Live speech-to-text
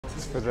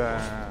It's for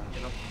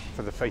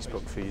the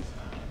Facebook feed.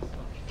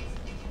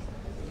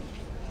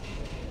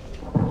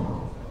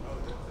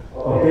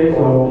 Okay,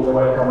 so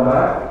welcome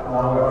back.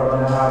 Now we're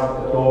going to have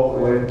a talk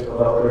with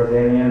Dr.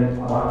 Damian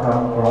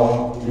Markham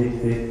from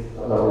Lebanesese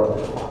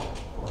Laboratory.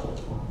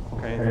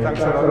 Okay, thanks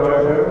a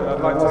lot, Joe.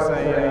 I'd like to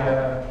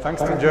say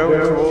thanks to Joe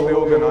and to all the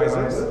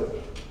organizers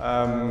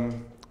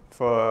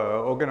for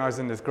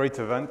organizing this great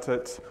event.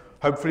 It's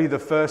hopefully the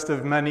first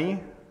of many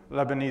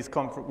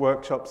Lebanese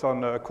workshops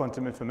on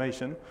quantum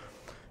information.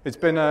 It's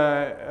been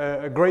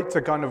great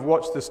to kind of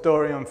watch the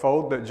story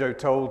unfold that Joe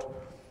told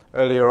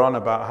earlier on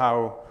about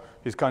how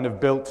he's kind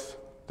of built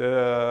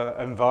the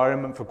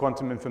environment for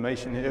quantum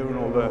information here and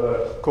all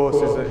the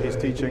courses that he's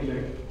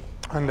teaching.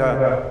 And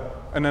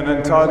in an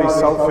entirely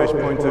selfish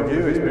point of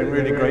view, it's been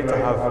really great to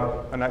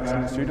have an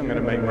excellent student. I'm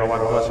going to make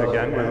Rawad blush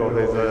again with all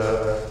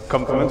his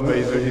compliments, but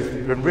he's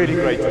been really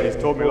great. He's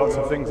taught me lots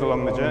of things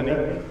along the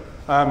journey.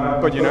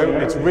 But you know,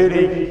 it's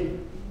really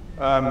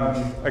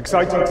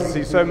exciting to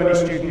see so many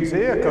students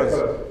here because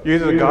you're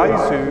the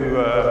guys who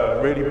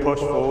really push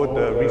forward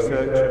the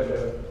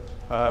research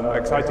and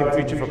exciting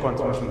future for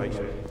quantum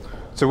information.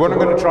 So what I'm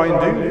going to try and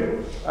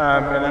do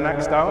in the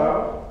next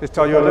hour is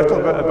tell you a little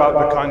bit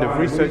about the kind of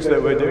research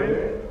that we're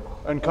doing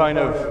and kind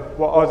of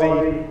what are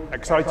the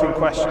exciting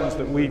questions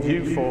that we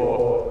view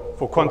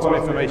for quantum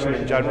information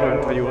in general,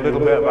 and tell you a little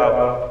bit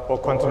about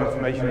what quantum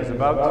information is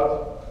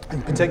about.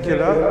 In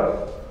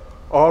particular,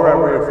 our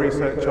area of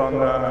research on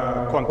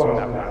quantum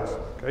networks.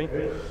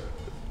 Okay.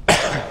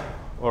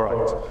 All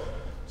right.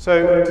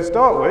 So to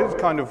start with,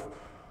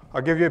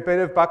 I'll give you a bit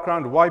of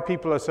background why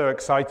people are so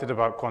excited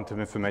about quantum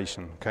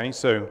information. Okay.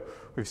 So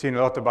we've seen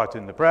a lot about it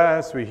in the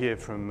press. We hear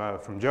from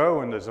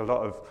Joe, and there's a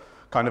lot of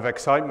kind of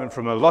excitement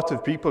from a lot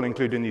of people,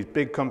 including these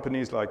big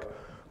companies like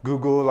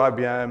Google,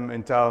 IBM,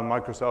 Intel,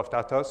 Microsoft,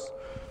 Atos.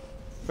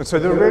 And so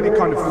there are really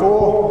kind of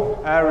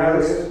four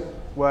areas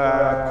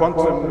where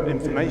quantum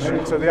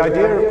information, so the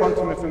idea of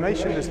quantum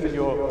information is that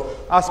you're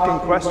asking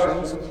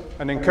questions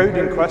and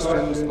encoding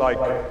questions like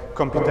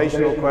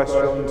computational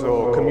questions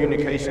or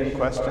communication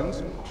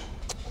questions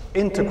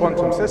into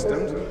quantum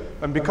systems,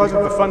 and because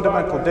of the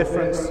fundamental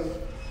difference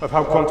of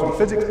how quantum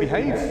physics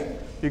behaves,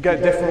 you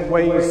get different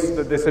ways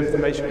that this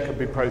information can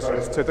be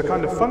processed. So the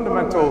kind of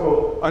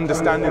fundamental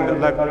understanding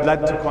that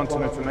led to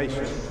quantum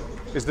information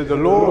is that the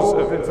laws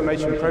of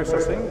information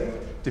processing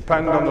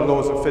depend on the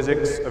laws of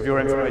physics of your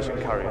information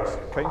carriers.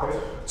 Okay?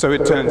 So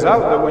it turns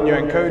out that when you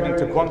encode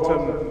into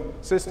quantum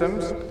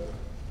systems,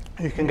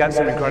 you can get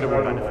some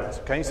incredible benefits.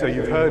 Okay? So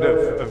you've heard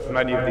of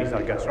many of these,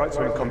 I guess, right?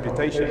 So in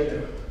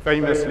computation,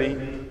 famously,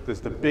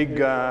 there's the big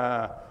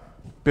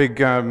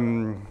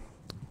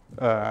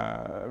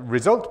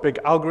result, big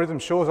algorithm,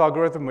 Shor's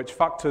algorithm, which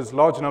factors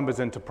large numbers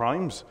into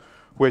primes,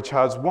 which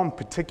has one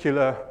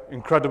particular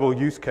incredible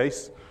use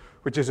case,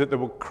 which is that it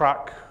will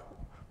crack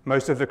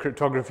most of the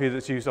cryptography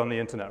that's used on the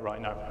internet right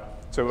now.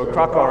 So it will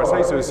crack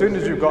RSA. So as soon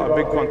as you've got a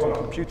big quantum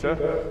computer,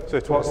 so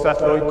it's what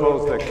Seth Lloyd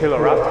calls the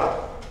killer app,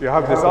 you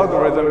have this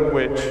algorithm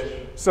which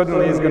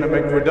suddenly is going to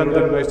make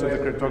redundant most of the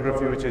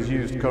cryptography which is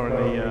used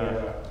currently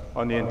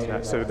on the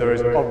internet. So there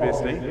is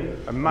obviously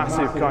a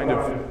massive kind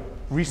of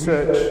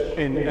research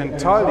in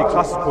entirely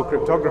classical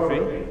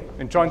cryptography,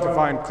 in trying to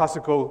find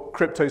classical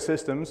crypto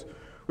systems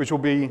which will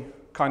be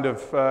kind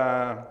of,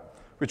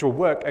 which will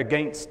work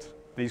against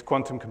these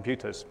quantum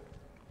computers.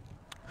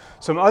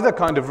 Some other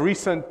kind of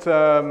recent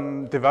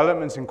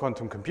developments in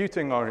quantum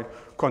computing are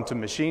quantum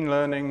machine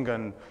learning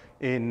and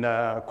in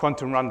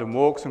quantum random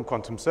walks and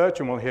quantum search,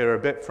 and we'll hear a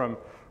bit from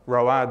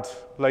Rawad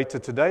later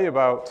today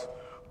about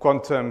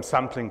quantum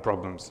sampling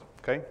problems.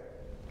 Okay?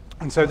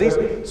 And so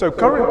so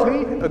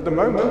currently, at the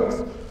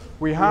moment,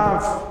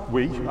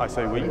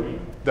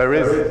 there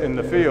is in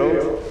the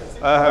field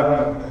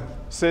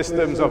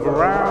systems of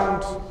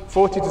around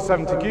 40 to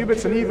 70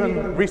 qubits, and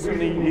even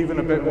recently, even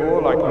a bit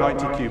more, like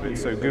 90 qubits.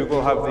 So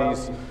Google have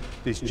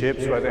these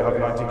chips where they have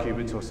 90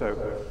 qubits or so.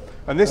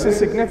 And this is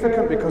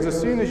significant because as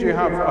soon as you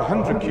have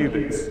 100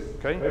 qubits,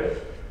 okay,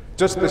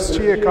 just the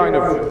sheer kind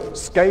of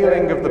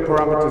scaling of the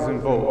parameters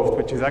involved,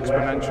 which is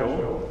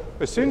exponential,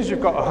 as soon as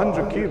you've got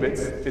 100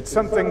 qubits, it's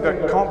something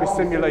that can't be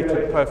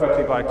simulated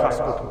perfectly by a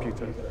classical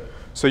computer.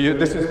 So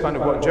this is kind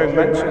of what Joe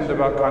mentioned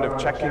about kind of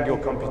checking your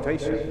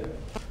computation.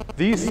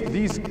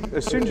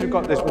 As soon as you've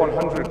got this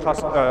 100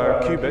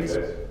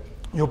 qubits,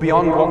 you're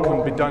beyond what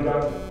can be done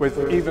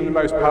with even the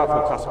most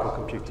powerful classical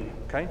computing.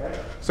 Okay?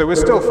 So we're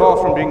still far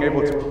from being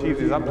able to achieve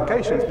these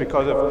applications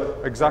because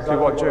of exactly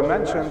what Joe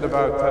mentioned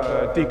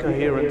about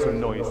decoherence and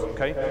noise.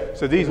 Okay?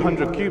 So these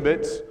 100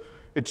 qubits,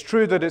 it's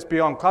true that it's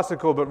beyond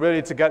classical, but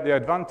really to get the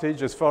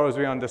advantage, as far as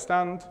we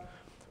understand,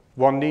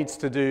 one needs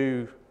to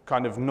do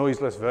kind of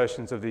noiseless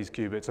versions of these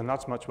qubits, and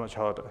that's much, much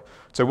harder.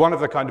 So one of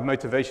the kind of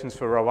motivations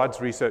for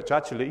Rawad's research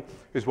actually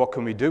is what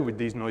can we do with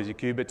these noisy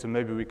qubits, and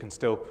maybe we can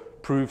still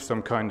prove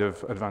some kind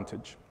of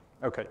advantage.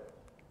 Okay.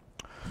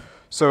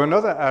 So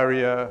another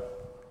area,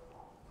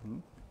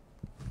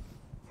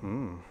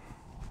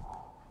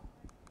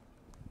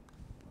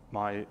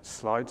 my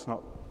slide's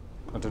not,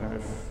 I don't know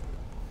if,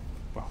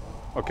 well,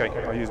 okay,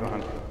 I'll use my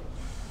hand.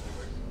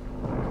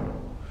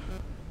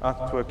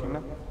 It's working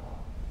now?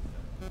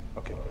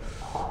 Okay,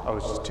 I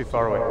was just too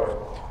far away.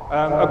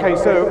 Okay,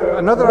 so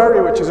another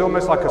area which is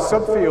almost like a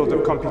subfield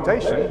of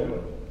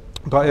computation,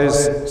 but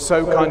is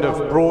so kind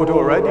of broad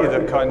already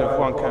that kind of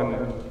one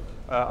can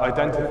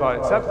identify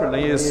it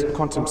separately, is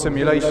quantum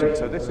simulation.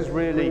 So this is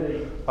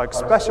really like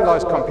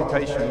specialized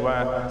computation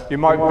where you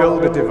might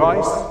build a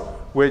device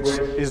which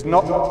is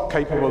not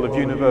capable of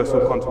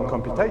universal quantum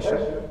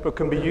computation, but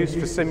can be used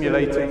for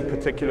simulating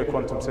particular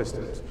quantum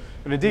systems.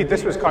 And indeed,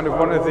 this was kind of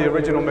one of the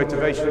original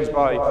motivations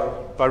by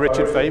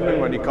Richard Feynman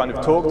when he kind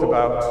of talked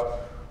about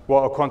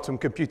what a quantum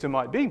computer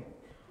might be,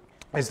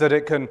 is that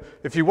it can,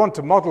 if you want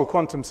to model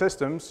quantum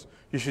systems,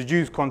 you should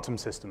use quantum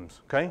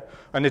systems, okay?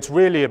 And it's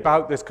really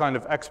about this kind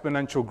of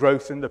exponential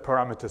growth in the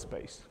parameter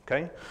space,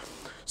 okay?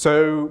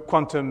 So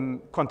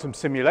quantum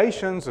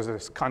simulations, as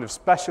this kind of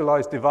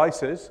specialized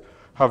devices,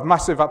 have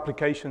massive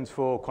applications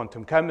for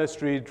quantum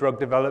chemistry, drug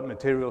development,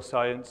 material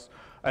science,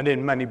 and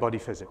in many-body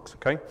physics,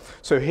 okay?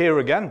 So here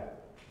again,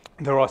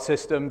 there are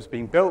systems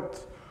being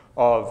built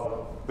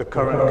of the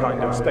current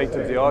kind of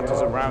state-of-the-art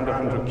is around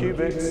 100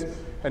 qubits.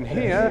 And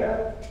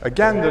here,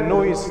 again,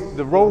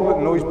 the role that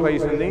noise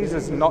plays in these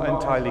is not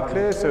entirely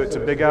clear, so it's a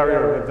big area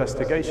of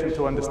investigation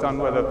to understand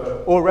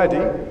whether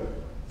already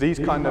these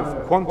kind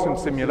of quantum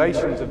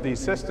simulations of these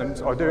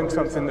systems are doing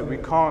something that we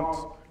can't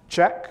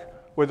check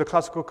with a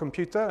classical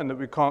computer and that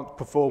we can't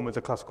perform with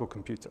a classical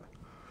computer.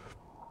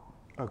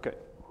 Okay.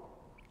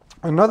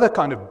 Another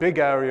kind of big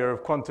area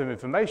of quantum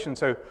information,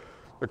 so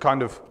the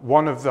kind of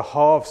one of the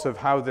halves of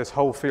how this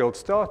whole field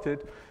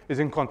started is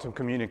in quantum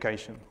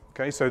communication.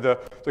 Okay, so the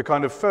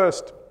kind of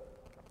first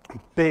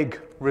big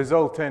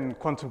result in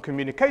quantum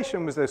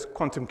communication was this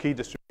quantum key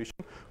distribution,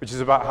 which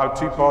is about how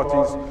two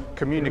parties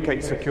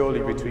communicate securely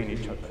between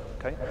each other.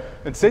 Okay?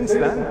 And since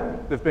then,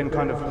 there have been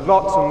kind of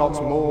lots and lots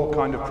more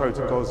kind of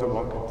protocols that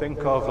one can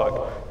think of,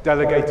 like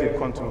delegated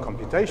quantum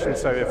computation.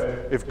 So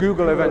if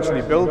Google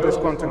eventually build this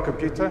quantum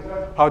computer,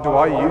 how do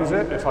I use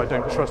it if I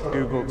don't trust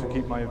Google to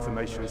keep my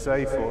information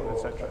safe, or et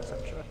cetera, et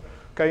cetera.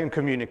 Okay, and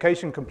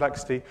communication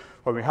complexity,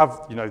 when we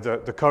have, you know,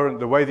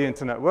 the way the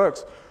internet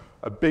works,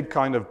 a big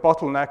kind of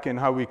bottleneck in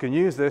how we can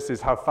use this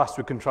is how fast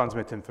we can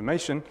transmit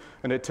information.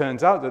 And it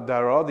turns out that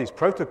there are these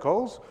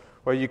protocols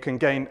where you can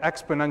gain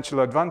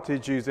exponential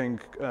advantage using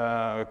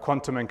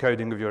quantum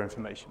encoding of your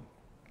information.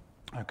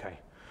 Okay,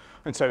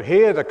 and so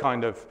here the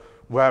kind of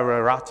where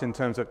we're at in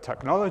terms of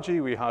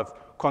technology, we have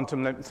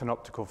quantum links and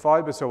optical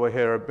fiber. So we'll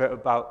hear a bit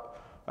about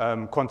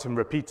quantum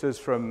repeaters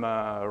from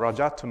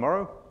Rajat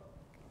tomorrow.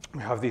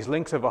 We have these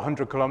links of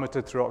 100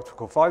 kilometers through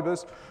optical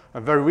fibers.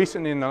 And very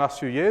recently, in the last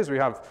few years, we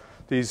have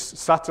these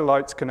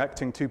satellites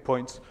connecting 2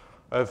 points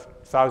of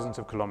thousands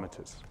of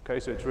kilometers. Okay,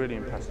 so it's really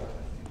impressive.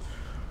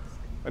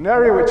 An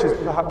area which is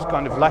perhaps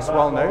kind of less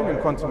well known in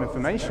quantum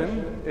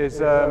information is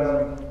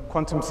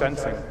quantum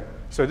sensing.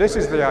 So this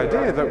is the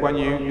idea that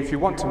if you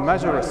want to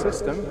measure a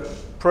system,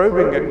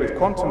 probing it with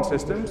quantum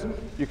systems,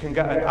 you can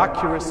get an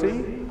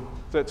accuracy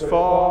that's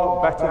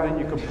far better than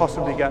you could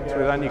possibly get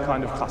with any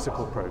kind of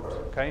classical probes,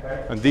 okay?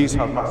 And these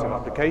have massive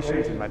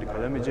applications in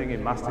medical imaging,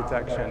 in mass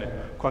detection, in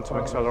quantum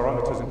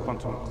accelerometers and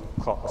quantum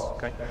clocks,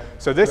 okay?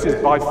 So this is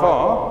by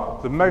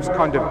far the most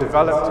kind of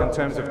developed in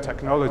terms of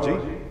technology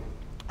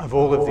of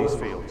all of these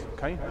fields,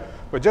 okay?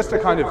 But just to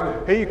kind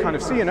of, here you kind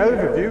of see an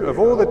overview of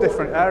all the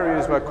different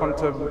areas where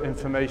quantum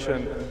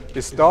information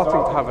is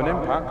starting to have an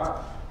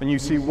impact. And you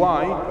see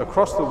why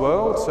across the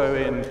world, so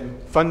in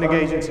funding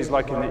agencies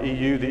like in the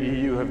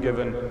EU have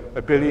given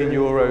 €1 billion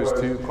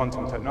to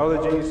quantum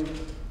technologies.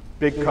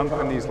 Big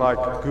companies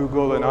like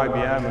Google and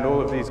IBM and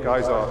all of these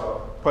guys are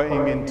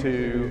putting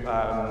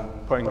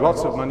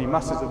lots of money,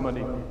 masses of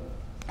money,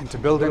 into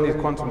building these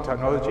quantum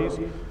technologies.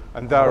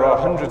 And there are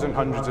hundreds and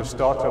hundreds of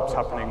startups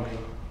happening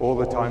all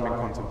the time in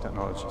quantum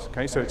technologies.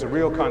 Okay, so it's a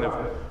real kind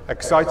of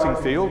exciting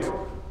field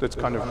that's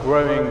kind of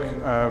growing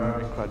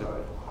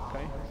incredibly.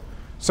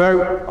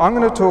 So I'm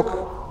going to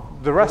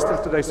talk the rest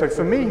of today. So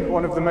for me,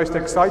 one of the most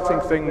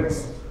exciting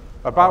things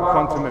about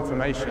quantum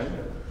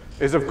information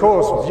is, of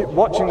course,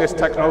 watching this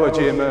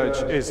technology emerge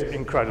is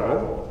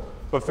incredible.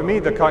 But for me,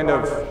 the kind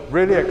of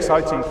really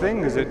exciting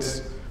thing is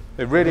it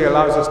really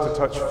allows us to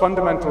touch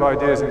fundamental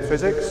ideas in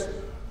physics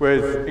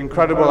with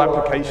incredible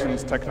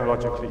applications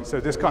technologically. So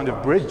this kind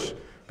of bridge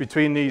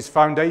between these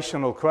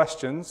foundational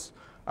questions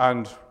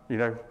and, you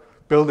know,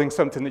 building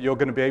something that you're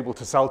going to be able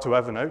to sell to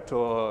Evernote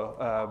or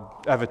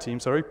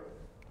Everteam, sorry,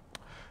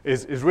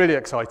 is really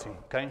exciting,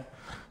 okay?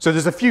 So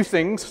there's a few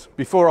things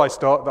before I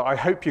start that I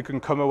hope you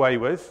can come away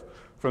with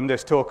from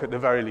this talk at the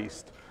very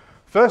least.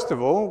 First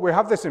of all, we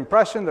have this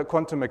impression that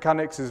quantum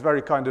mechanics is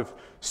very kind of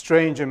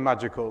strange and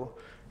magical.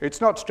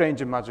 It's not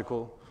strange and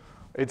magical.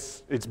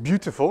 It's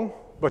beautiful,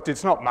 but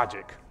it's not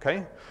magic,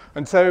 okay?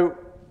 And so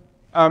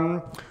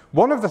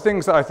one of the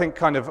things that I think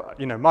kind of,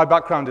 you know, my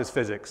background is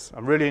physics.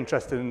 I'm really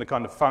interested in the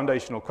kind of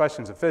foundational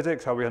questions of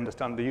physics, how we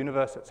understand the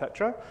universe,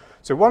 etc.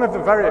 So one of the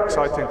very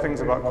exciting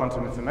things about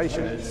quantum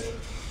information is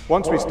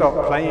once we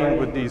start playing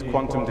with these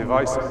quantum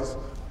devices,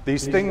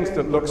 these things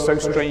that look so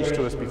strange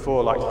to us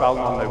before, like Bell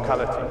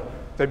non-locality,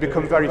 they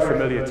become very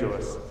familiar to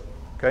us.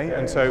 Okay?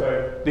 And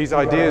so these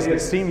ideas that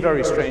seem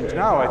very strange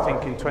now, I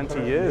think in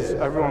 20 years,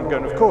 everyone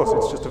going, of course,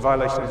 it's just a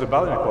violation of the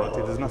Bell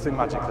inequality. There's nothing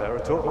magic there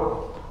at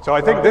all. So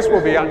I think this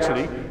will be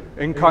actually,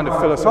 in kind of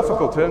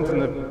philosophical terms, in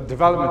the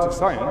development of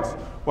science,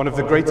 one of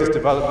the greatest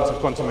developments of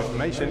quantum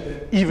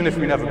information, even if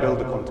we never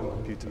build a quantum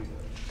computer.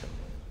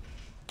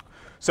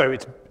 So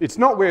it's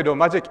not weird or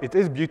magic, it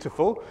is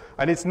beautiful,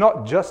 and it's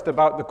not just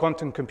about the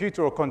quantum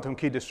computer or quantum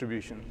key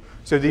distribution.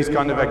 So these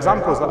kind of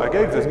examples that I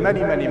gave, there's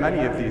many, many,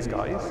 many of these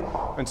guys,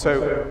 and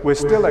so we're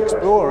still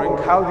exploring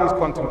how these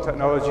quantum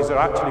technologies are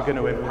actually going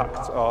to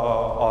impact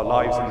our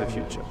lives in the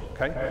future,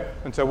 okay?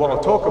 And so what I'll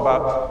talk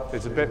about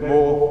is a bit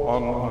more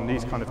on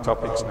these kind of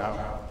topics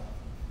now.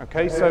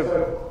 Okay,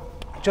 so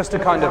just to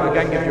kind of,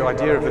 again, give you an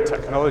idea of the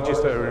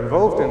technologies that are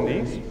involved in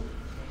these,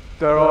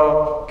 there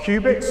are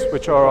qubits,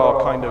 which are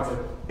our kind of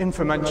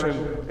quantum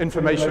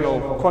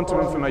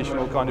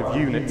informational kind of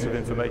units of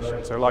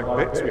information. So like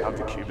bits, we have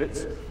the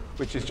qubits,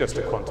 which is just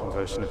a quantum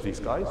version of these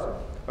guys,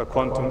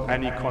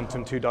 any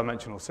quantum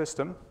two-dimensional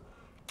system.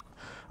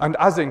 And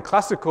as in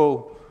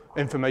classical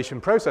information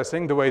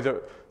processing, the way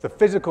that the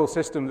physical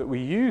system that we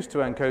use to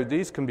encode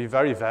these can be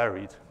very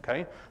varied,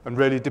 okay, and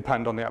really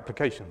depend on the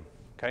application,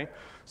 okay?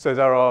 So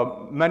there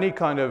are many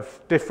kind of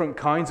different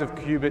kinds of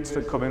qubits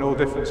that come in all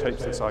different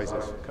shapes and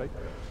sizes, okay?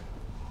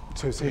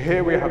 So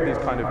here we have these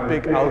kind of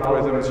big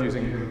algorithms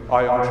using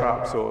ion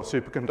traps or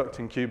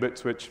superconducting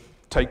qubits, which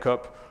take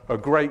up a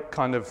great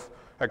kind of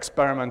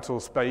experimental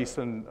space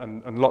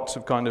and lots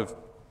of kind of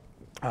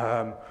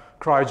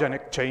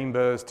cryogenic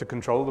chambers to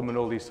control them and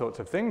all these sorts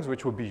of things,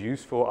 which will be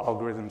used for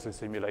algorithms and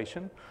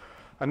simulation.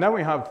 And then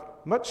we have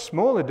much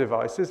smaller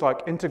devices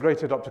like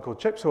integrated optical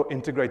chips or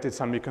integrated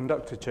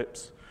semiconductor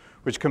chips,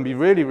 which can be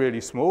really,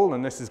 really small,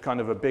 and this is kind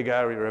of a big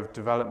area of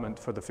development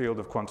for the field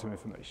of quantum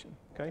information,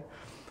 okay?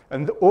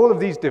 And all of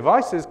these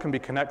devices can be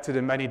connected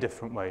in many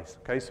different ways,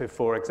 okay? So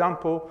for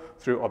example,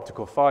 through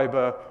optical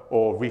fiber,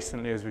 or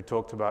recently, as we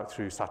talked about,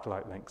 through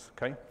satellite links,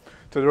 okay?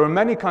 So there are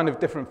many kind of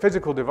different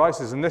physical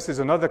devices, and this is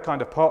another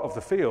kind of part of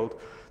the field,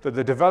 that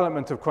the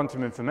development of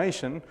quantum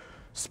information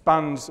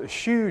spans a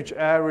huge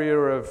area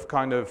of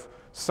kind of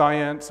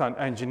science and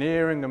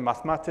engineering and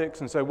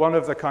mathematics. And so one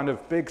of the kind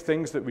of big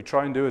things that we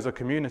try and do as a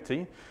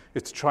community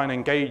is to try and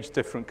engage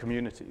different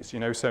communities, you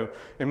know? So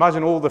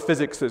imagine all the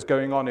physics that's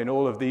going on in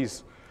all of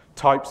these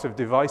types of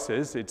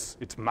devices.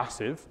 It's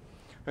massive.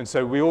 And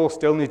so we all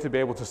still need to be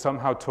able to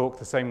somehow talk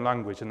the same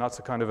language. And that's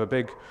a kind of a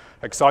big,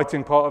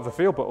 exciting part of the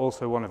field, but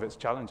also one of its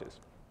challenges.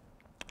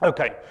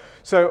 Okay,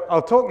 so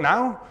I'll talk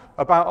now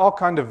about our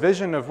kind of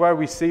vision of where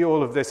we see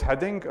all of this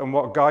heading and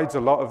what guides a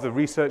lot of the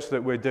research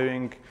that we're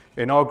doing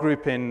in our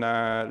group in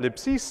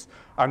LibSys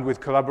and with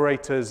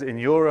collaborators in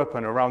Europe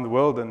and around the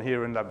world and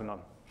here in Lebanon.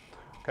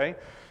 Okay,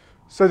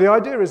 so the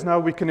idea is now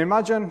we can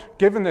imagine,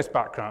 given this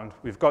background,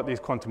 we've got these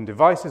quantum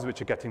devices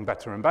which are getting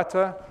better and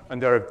better,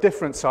 and they're of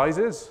different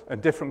sizes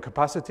and different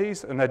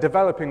capacities, and they're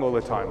developing all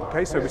the time.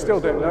 Okay, so we still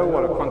don't know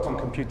what a quantum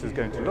computer is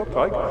going to look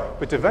like,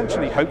 but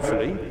eventually,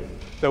 hopefully,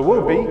 there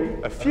will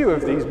be a few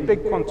of these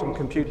big quantum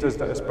computers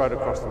that are spread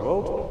across the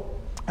world,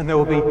 and there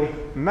will be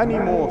many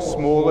more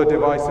smaller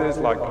devices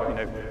like, you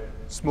know,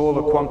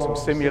 smaller quantum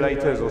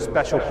simulators or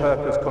special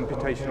purpose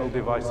computational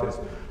devices,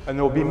 and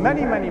there will be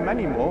many, many,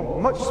 many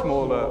more much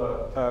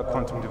smaller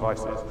quantum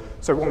devices.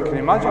 So one can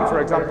imagine, for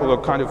example,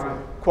 a kind of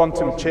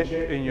quantum chip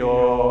in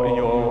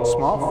your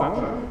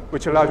smartphone,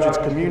 which allows you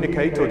to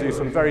communicate or do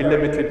some very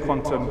limited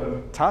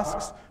quantum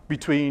tasks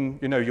between,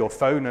 you know, your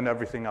phone and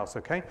everything else,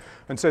 okay?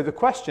 And so the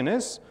question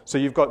is, so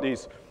you've got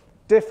these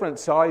different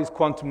size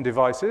quantum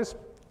devices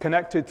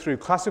connected through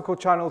classical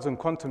channels and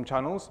quantum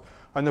channels,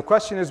 and the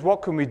question is,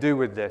 what can we do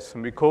with this?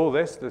 And we call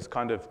this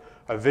kind of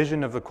a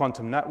vision of the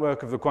quantum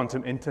network, of the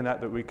quantum internet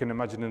that we can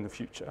imagine in the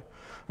future.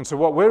 And so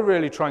what we're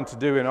really trying to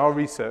do in our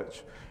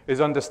research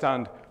is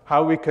understand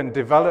how we can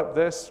develop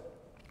this,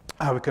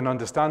 how we can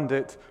understand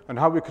it, and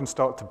how we can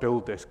start to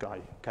build this guy,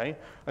 okay?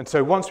 And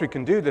so once we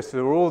can do this,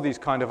 there are all these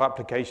kind of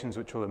applications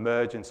which will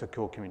emerge in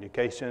secure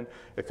communication,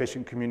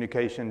 efficient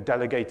communication,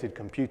 delegated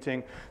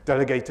computing,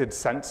 delegated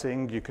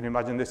sensing. You can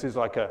imagine this is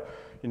like a,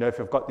 you know, if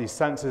you've got these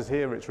sensors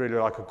here, it's really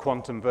like a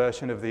quantum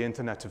version of the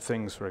Internet of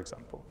Things, for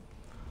example.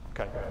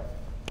 Okay.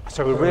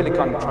 So we're really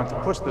kind of trying to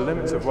push the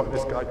limits of what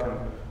this guy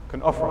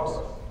can offer us.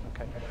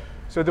 Okay.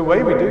 So the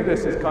way we do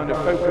this is kind of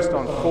focused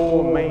on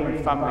 4 main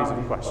families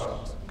of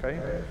questions.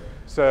 Okay.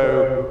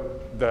 So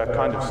the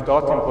kind of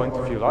starting point,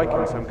 if you like,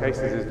 in some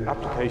cases, is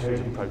applications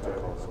and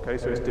protocols. Okay,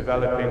 so it's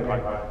developing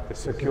like the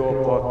secure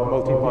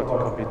multi-party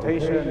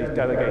computation, these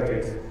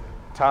delegated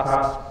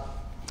tasks,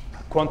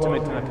 quantum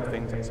Internet of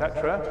Things,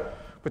 etc.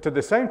 But at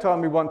the same time,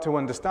 we want to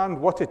understand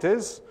what it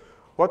is,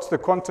 what's the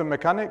quantum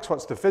mechanics,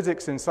 what's the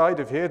physics inside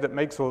of here that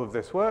makes all of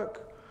this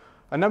work.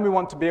 And then we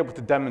want to be able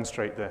to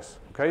demonstrate this,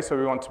 okay? So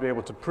we want to be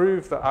able to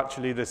prove that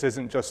actually this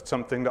isn't just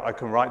something that I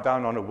can write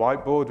down on a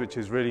whiteboard, which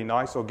is really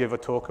nice, or give a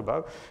talk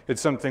about.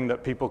 It's something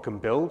that people can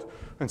build.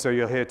 And so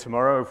you'll hear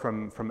tomorrow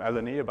from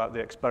Eleni about the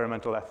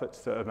experimental efforts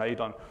that are made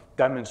on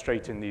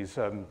demonstrating these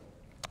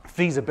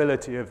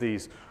feasibility of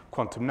these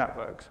quantum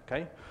networks,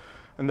 okay?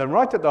 And then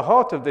right at the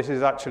heart of this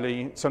is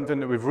actually something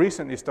that we've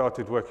recently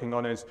started working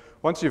on is,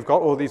 once you've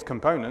got all these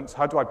components,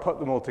 how do I put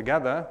them all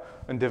together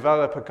and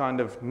develop a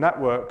kind of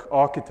network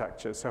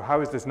architecture? So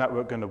how is this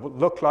network going to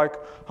look like?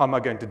 How am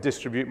I going to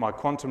distribute my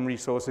quantum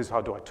resources?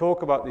 How do I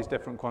talk about these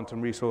different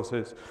quantum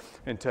resources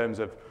in terms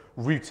of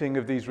routing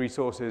of these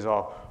resources,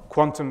 or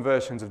quantum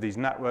versions of these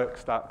network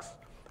stacks,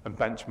 and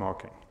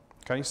benchmarking?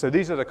 Okay, so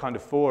these are the kind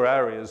of 4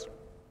 areas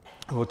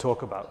we'll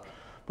talk about.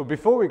 But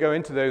before we go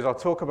into those, I'll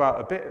talk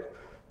about a bit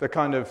the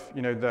kind of,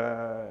 you know,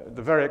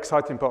 the very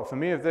exciting part for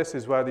me of this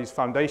is where these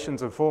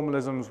foundations of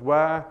formalisms,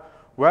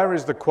 where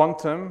is the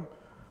quantum,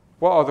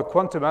 what are the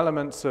quantum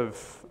elements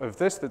of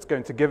this that's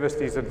going to give us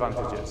these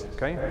advantages,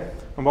 okay?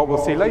 And what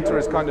we'll see later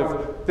is kind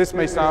of, this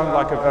may sound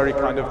like a very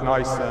kind of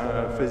nice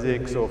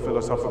physics or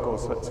philosophical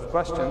sorts of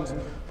questions,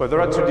 but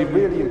they're actually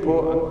really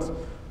important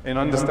in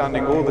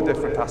understanding all the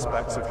different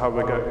aspects of how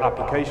we're going,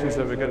 applications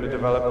that we're going to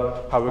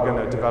develop, how we're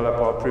going to develop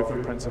our proof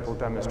of principle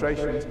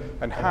demonstrations,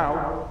 and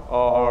how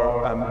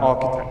our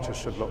architecture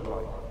should look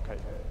like.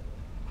 Okay.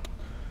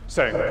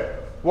 So,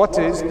 what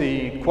is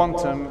the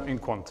quantum in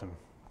quantum?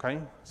 Okay.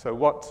 So,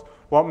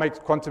 what makes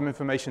quantum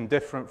information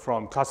different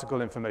from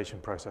classical information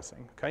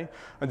processing? Okay.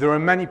 And there are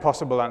many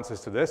possible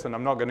answers to this, and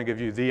I'm not going to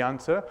give you the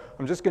answer.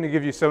 I'm just going to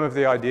give you some of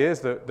the ideas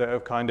that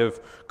have kind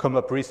of come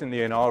up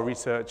recently in our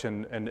research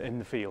and in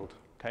the field.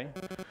 Okay.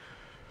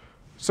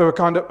 So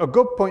a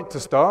good point to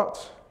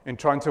start in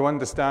trying to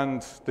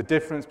understand the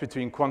difference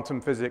between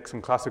quantum physics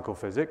and classical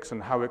physics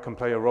and how it can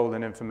play a role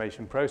in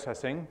information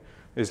processing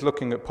is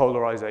looking at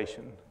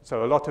polarization.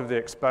 So a lot of the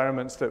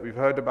experiments that we've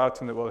heard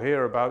about and that we'll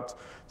hear about,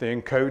 the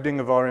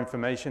encoding of our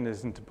information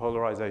is into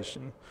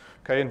polarization.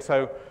 Okay, and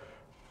so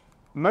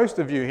most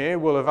of you here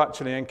will have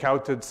actually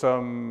encountered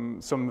some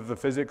of the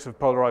physics of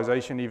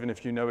polarization, even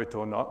if you know it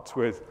or not,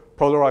 with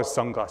polarized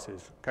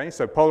sunglasses. Okay,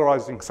 so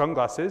polarizing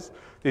sunglasses,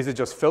 these are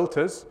just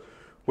filters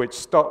which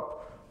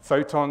stop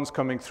photons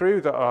coming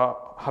through that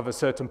have a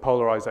certain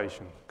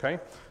polarization. Okay,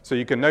 so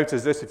you can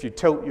notice this if you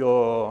tilt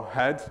your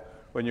head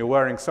when you're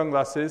wearing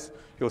sunglasses,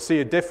 you'll see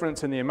a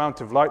difference in the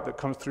amount of light that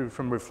comes through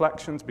from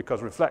reflections,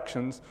 because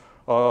reflections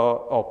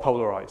are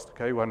polarized.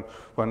 Okay,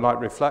 when light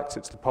reflects,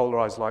 it's the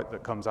polarized light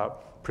that comes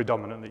out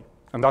predominantly.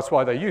 And that's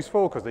why they're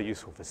useful, because they're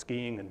useful for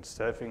skiing and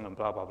surfing and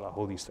blah, blah, blah,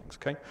 all these things,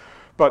 okay?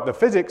 But the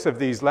physics of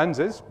these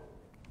lenses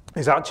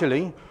is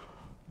actually,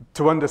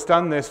 to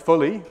understand this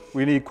fully,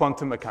 we need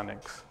quantum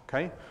mechanics,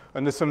 okay?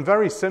 And there's some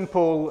very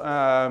simple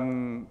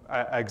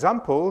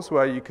examples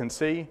where you can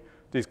see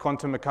these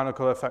quantum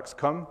mechanical effects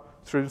come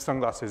through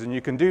sunglasses. And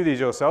you can do these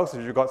yourself.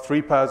 If you've got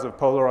 3 pairs of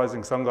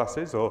polarizing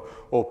sunglasses or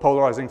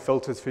polarizing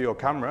filters for your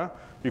camera,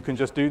 you can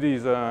just do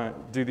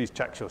these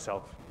checks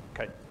yourself,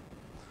 okay?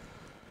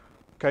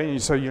 Okay,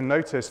 so you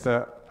notice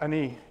that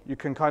you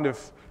can kind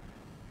of,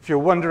 if you're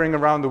wandering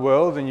around the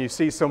world and you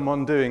see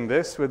someone doing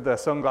this with their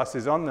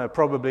sunglasses on, they're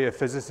probably a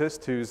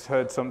physicist who's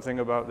heard something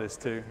about this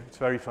too. It's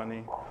very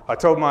funny. I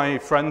told my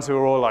friends who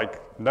were all like,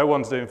 no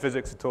one's doing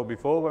physics at all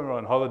before, when we were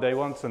on holiday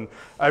once, and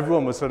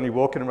everyone was suddenly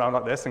walking around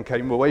like this and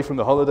came away from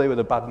the holiday with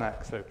a bad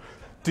neck. So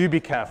do be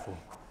careful.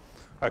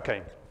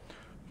 Okay,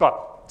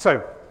 but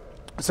so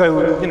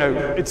you know,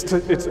 it's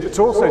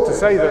also to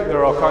say that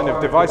there are kind of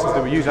devices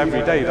that we use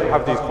every day that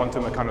have these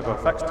quantum mechanical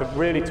effects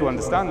to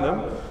understand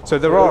them. So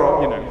there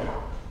are, you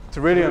know, to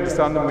really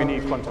understand them, we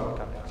need quantum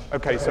mechanics.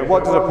 Okay, so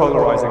what does a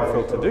polarizing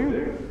filter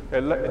do?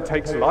 It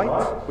takes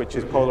light, which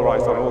is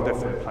polarized on all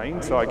different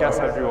planes. So I guess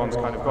everyone's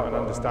kind of got an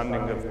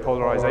understanding of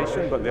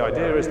polarization, but the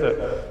idea is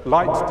that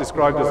light,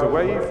 described as a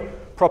wave,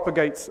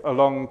 propagates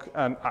along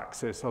an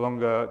axis,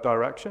 along a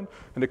direction,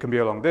 and it can be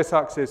along this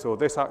axis or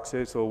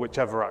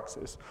whichever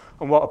axis.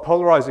 And what a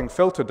polarizing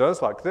filter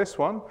does, like this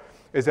one,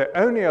 is it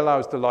only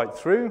allows the light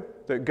through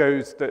that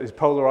is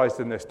polarized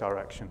in this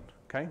direction,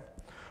 okay?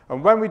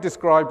 And when we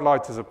describe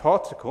light as a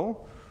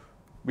particle,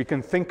 we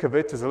can think of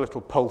it as a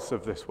little pulse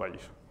of this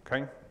wave,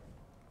 okay?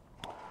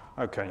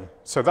 Okay,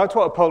 so that's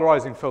what a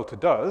polarizing filter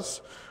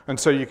does, and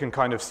so you can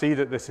kind of see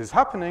that this is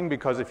happening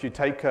because if you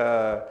take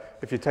a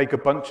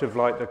bunch of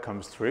light that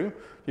comes through,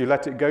 you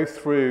let it go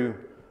through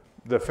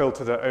the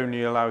filter that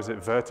only allows it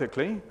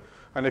vertically,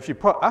 and if you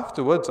put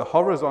afterwards a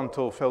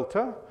horizontal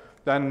filter,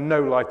 then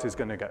no light is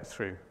going to get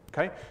through.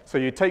 Okay, so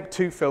you take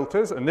 2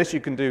 filters, and this you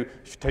can do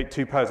if you take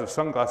 2 pairs of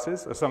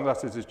sunglasses. A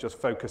sunglasses is just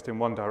focused in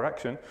one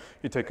direction.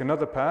 You take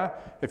another pair.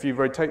 If you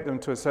rotate them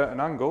to a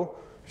certain angle,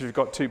 if you've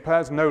got 2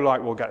 pairs, no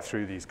light will get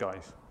through these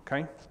guys.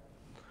 Okay.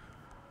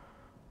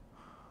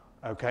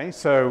 Okay.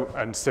 So,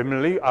 and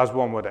similarly, as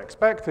one would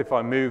expect, if I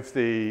remove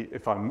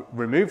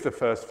the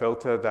first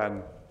filter,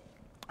 then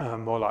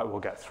more light will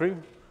get through.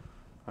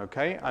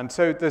 Okay. And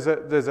so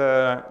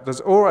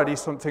there's already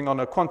something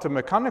on a quantum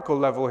mechanical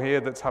level here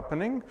that's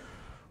happening,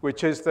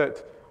 which is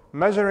that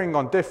measuring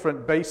on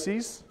different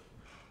bases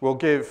will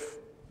give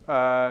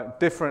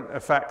different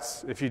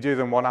effects if you do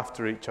them one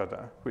after each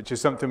other, which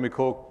is something we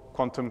call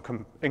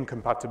quantum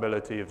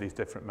incompatibility of these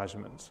different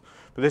measurements.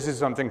 But this is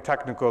something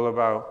technical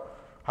about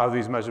how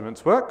these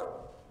measurements work.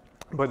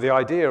 But the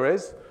idea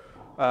is,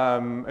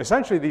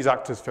 essentially, these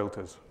act as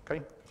filters.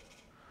 Okay?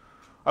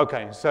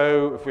 Okay,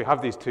 so if we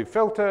have these two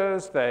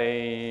filters,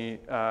 they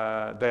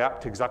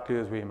act exactly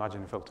as we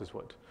imagine filters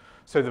would.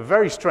 So the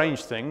very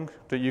strange thing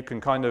that you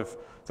can kind of,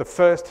 the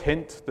first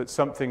hint that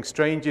something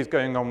strange is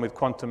going on with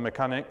quantum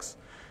mechanics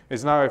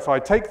is now if I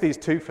take these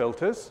two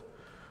filters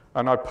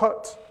and I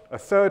put a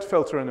third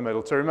filter in the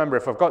middle. So remember,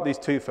 if I've got these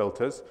two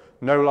filters,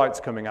 no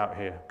light's coming out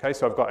here. Okay,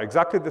 so I've got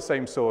exactly the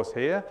same source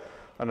here,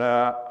 and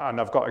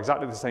I've got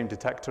exactly the same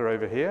detector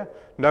over here.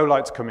 No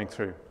light's coming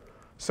through.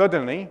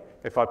 Suddenly,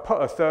 if I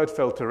put a third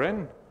filter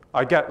in,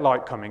 I get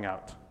light coming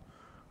out.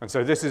 And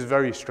so this is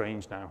very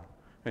strange now.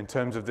 In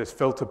terms of this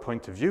filter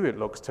point of view, it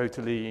looks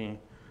totally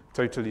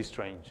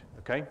strange,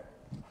 okay?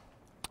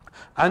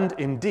 And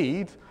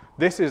indeed,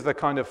 this is the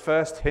kind of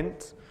first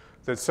hint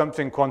that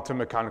something quantum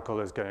mechanical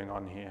is going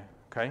on here,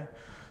 okay?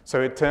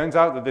 So it turns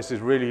out that this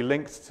is really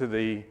linked to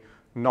the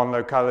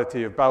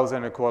non-locality of Bell's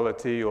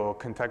inequality or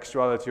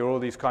contextuality, or all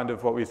these kind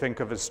of what we think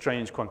of as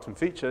strange quantum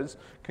features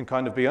can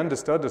kind of be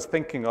understood as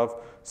thinking of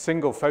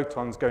single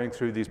photons going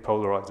through these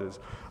polarizers.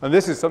 And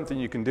this is something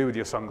you can do with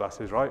your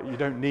sunglasses, right? You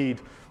don't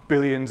need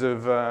billions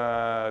of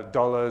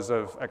dollars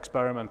of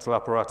experimental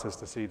apparatus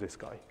to see this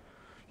guy.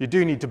 You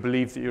do need to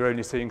believe that you're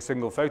only seeing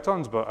single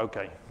photons, but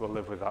okay, we'll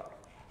live with that.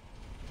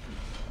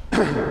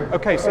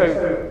 Okay,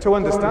 so to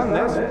understand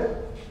this,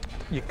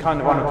 you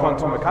kind of on a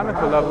quantum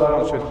mechanical level,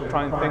 one should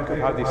try and think of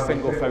how these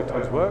single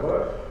photons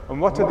work and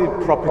what are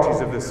the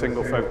properties of the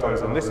single photons.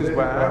 And this is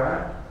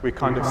where we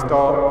kind of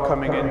start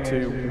coming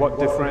into what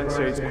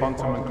differentiates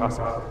quantum and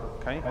classical.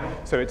 Okay?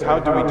 So it's how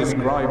do we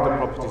describe the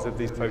properties of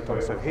these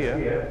photons. So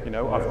here, you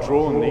know, I've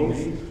drawn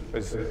these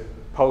as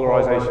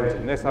polarizations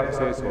in this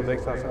axis or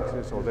this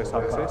axis or this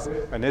axis.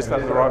 And is that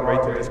the right way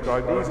to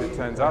describe these? It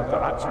turns out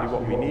that actually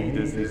what we need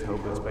is these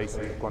Hilbert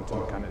spaces, quantum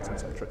mechanics,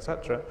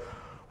 etc.,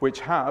 which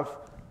have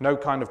no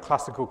kind of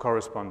classical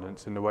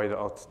correspondence in the way that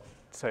I'll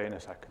say in a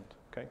second,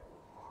 okay?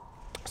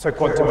 So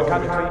quantum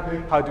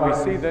mechanically, how do we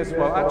see this?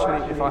 Well,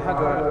 actually, if I had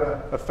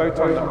a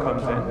photon that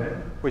comes in,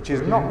 which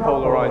is not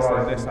polarized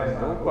in this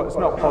angle, but it's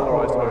not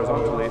polarized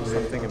horizontally, it's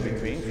something in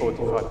between,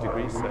 45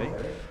 degrees, say,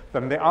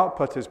 then the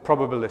output is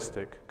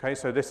probabilistic, okay?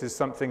 So this is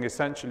something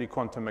essentially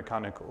quantum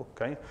mechanical,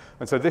 okay?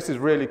 And so this is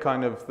really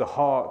kind of the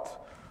heart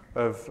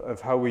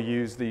of how we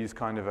use these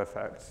kind of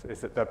effects,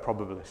 is that they're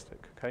probabilistic,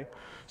 okay?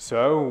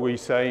 So we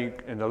say,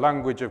 in the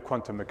language of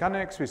quantum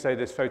mechanics, we say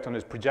this photon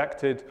is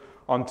projected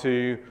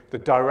onto the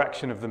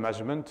direction of the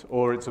measurement,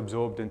 or it's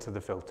absorbed into the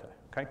filter,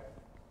 okay?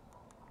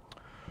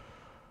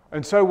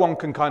 And so one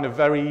can kind of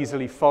very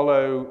easily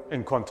follow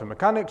in quantum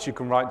mechanics. You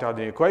can write down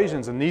the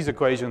equations, and these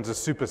equations are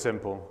super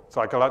simple. So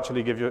I'll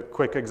actually give you a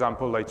quick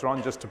example later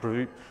on just to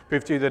prove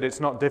to you that it's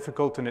not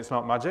difficult and it's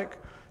not magic.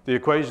 The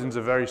equations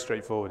are very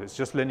straightforward. It's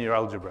just linear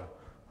algebra.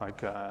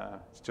 Like,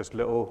 it's just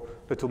little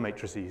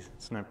matrices.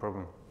 It's no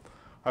problem.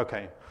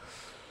 Okay.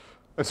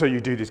 And so you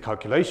do these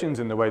calculations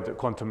in the way that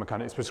quantum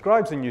mechanics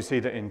prescribes, and you see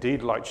that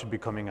indeed light should be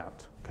coming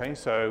out. Okay,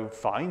 so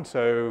fine.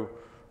 So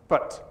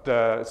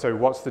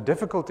what's the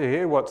difficulty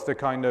here? What's the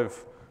kind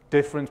of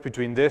difference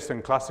between this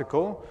and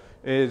classical?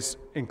 Is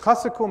in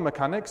classical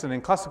mechanics and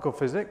in classical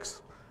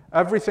physics,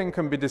 everything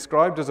can be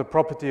described as a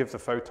property of the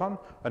photon,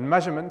 and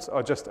measurements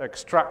are just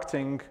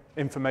extracting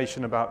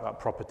information about that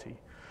property.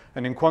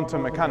 And in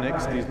quantum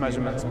mechanics, these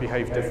measurements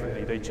behave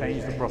differently. They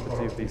change the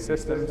property of these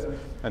systems,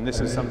 and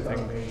this is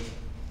something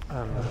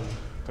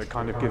that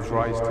kind of gives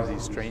rise to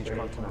these strange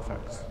quantum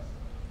effects.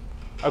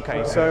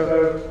 Okay,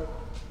 so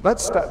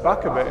let's step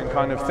back a bit and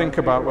kind of think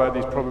about where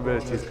these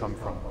probabilities come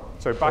from.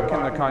 So back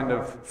in the kind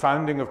of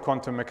founding of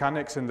quantum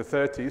mechanics in the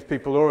 30s,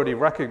 people already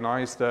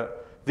recognized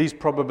that these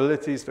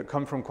probabilities that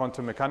come from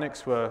quantum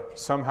mechanics were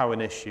somehow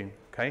an issue,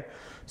 okay?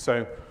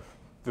 So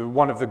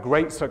one of the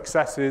great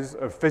successes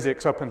of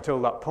physics up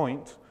until that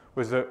point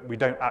was that we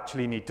don't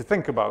actually need to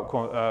think about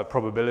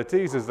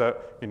probabilities, is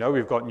that, you know,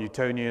 we've got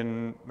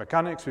Newtonian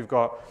mechanics, we've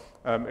got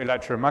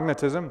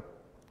electromagnetism,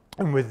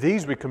 and with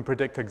these we can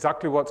predict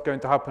exactly what's going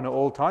to happen at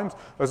all times,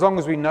 as long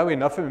as we know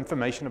enough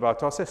information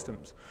about our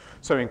systems.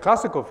 So in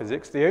classical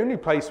physics, the only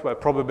place where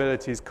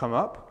probabilities come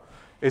up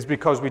is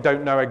because we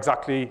don't know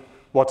exactly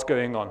what's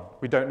going on.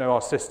 We don't know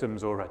our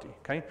systems already,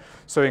 okay?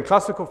 So in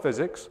classical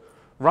physics,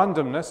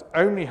 randomness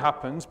only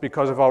happens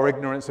because of our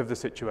ignorance of the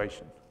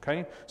situation,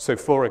 okay? So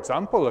for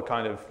example, a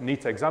kind of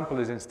neat example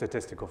is in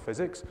statistical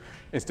physics.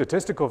 In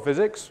statistical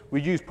physics,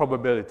 we use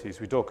probabilities.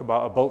 We talk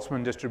about a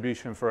Boltzmann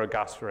distribution for a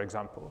gas, for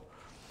example.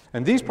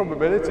 And these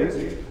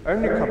probabilities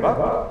only come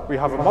up. We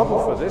have a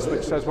model for this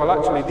which says, well,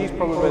 actually, these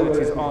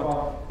probabilities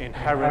aren't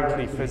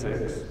inherently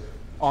physics,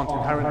 aren't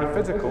inherently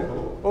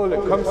physical. All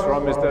it comes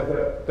from is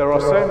that there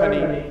are so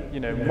many, you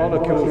know,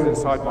 molecules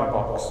inside my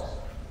box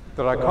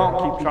that I can't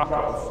keep track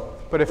of.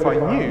 But if I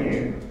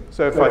knew,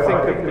 so if I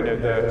think of, you know,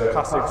 the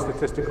classic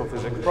statistical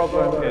physics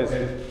problem is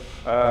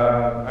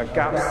a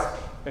gas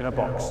in a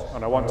box,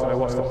 and I want to know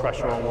what's the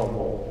pressure on one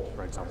wall,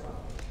 for example.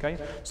 Okay?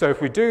 So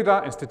if we do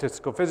that in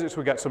statistical physics,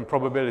 we get some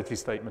probability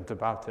statement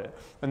about it.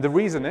 And the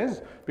reason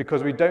is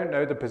because we don't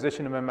know the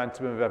position and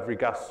momentum of every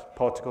gas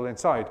particle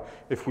inside.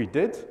 If we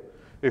did,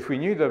 If we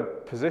knew the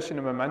position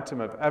and momentum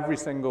of every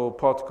single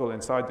particle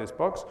inside this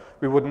box,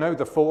 we would know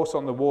the force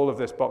on the wall of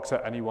this box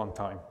at any one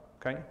time.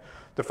 Okay?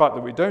 The fact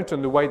that we don't,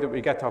 and the way that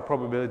we get our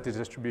probability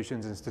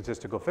distributions in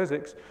statistical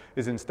physics,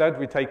 is instead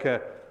we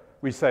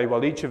say,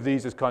 well, each of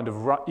these is kind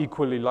of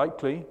equally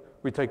likely.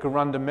 We take a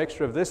random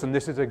mixture of this, and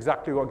this is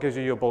exactly what gives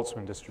you your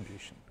Boltzmann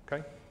distribution.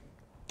 Okay?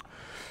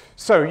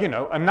 So, you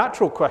know, a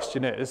natural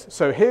question is,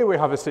 so here we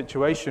have a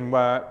situation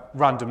where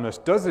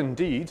randomness does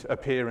indeed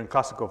appear in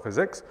classical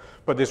physics,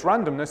 but this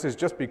randomness is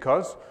just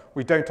because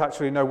we don't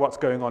actually know what's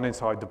going on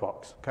inside the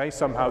box. Okay?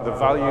 Somehow the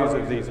values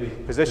of these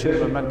position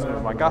and momentum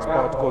of my gas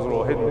particles are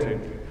all hidden to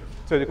me.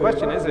 So the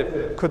question is,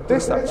 could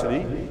this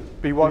actually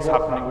be what's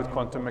happening with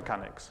quantum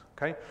mechanics?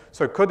 Okay?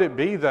 So could it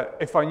be that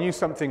if I knew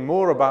something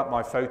more about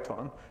my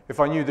photon, if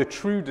I knew the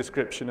true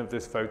description of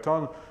this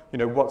photon, you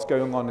know, what's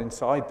going on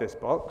inside this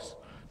box,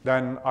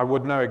 then I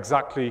would know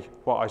exactly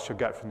what I should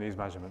get from these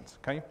measurements.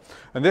 Okay?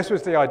 And this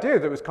was the idea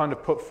that was kind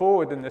of put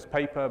forward in this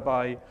paper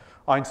by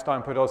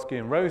Einstein, Podolsky,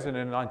 and Rosen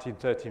in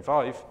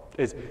 1935,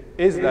 is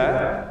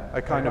there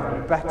a kind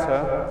of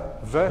better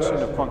version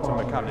of quantum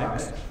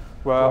mechanics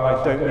where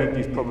I don't need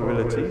these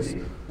probabilities,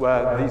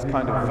 where these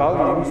kind of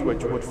values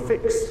which would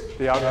fix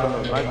the outcome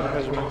of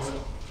measurements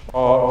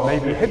are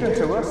maybe hidden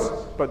to us,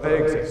 but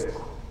they exist.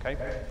 Okay?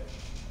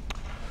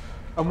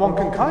 And one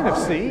can kind of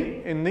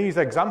see in these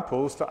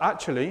examples that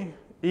actually,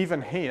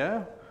 even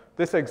here,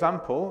 this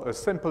example, as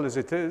simple as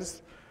it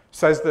is,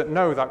 says that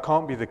no, that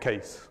can't be the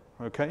case.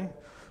 Okay?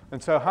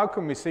 And so how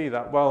can we see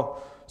that?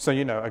 Well, so,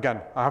 you know, again,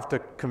 I have to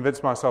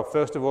convince myself,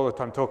 first of all, that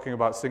I'm talking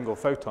about single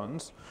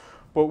photons.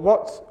 But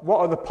what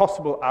are the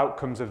possible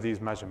outcomes of these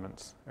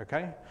measurements?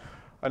 Okay?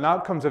 And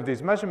outcomes of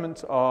these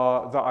measurements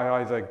are that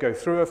I either go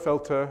through a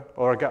filter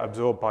or I get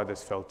absorbed by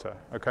this filter.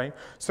 Okay?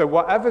 So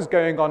whatever's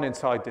going on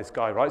inside this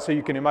guy, right? So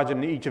you can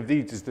imagine each of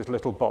these is this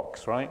little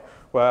box, right?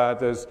 Where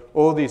there's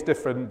all these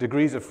different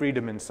degrees of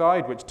freedom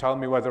inside which tell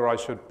me whether I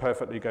should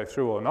perfectly go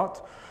through or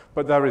not.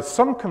 But there is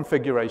some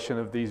configuration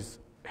of these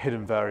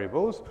hidden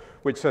variables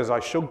which says I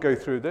should go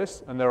through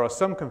this, and there are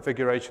some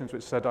configurations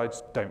which said I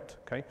just don't.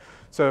 Okay?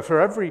 So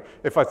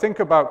if I think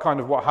about kind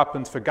of what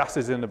happens for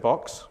gases in the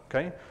box,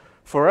 okay,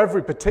 for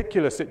every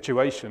particular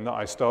situation that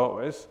I start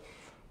with,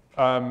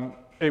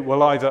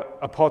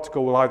 a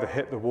particle will either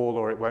hit the wall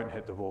or it won't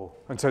hit the wall.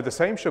 And so the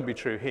same should be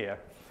true here.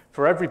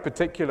 For every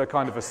particular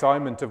kind of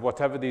assignment of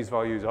whatever these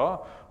values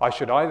are, I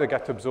should either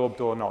get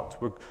absorbed or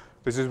not.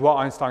 This is what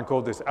Einstein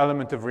called this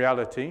element of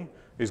reality,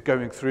 is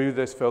going through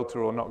this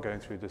filter or not going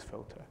through this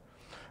filter.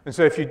 And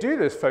so if you do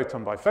this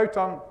photon by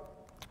photon,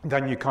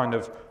 then you kind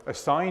of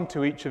assign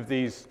to each of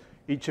these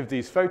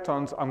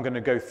photons, I'm going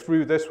to go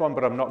through this one,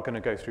 but I'm not going to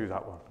go through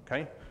that one.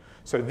 Okay?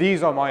 So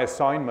these are my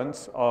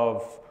assignments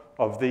of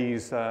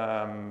these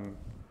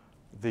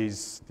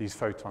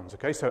photons.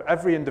 Okay? So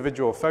every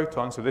individual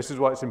photon, so this is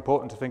why it's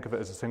important to think of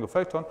it as a single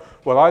photon,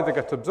 will either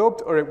get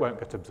absorbed or it won't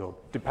get absorbed,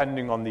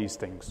 depending on these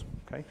things.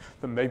 Okay?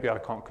 That maybe I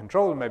can't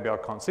control and maybe I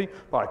can't see,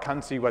 but I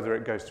can see whether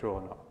it goes through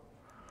or not.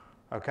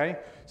 Okay?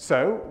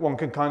 So one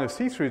can kind of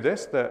see through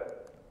this that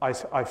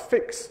I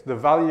fix the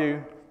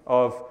value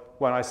of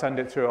when I send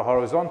it through a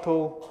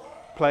horizontal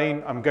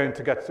plane, I'm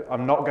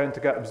not going to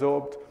get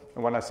absorbed.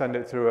 And when I send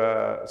it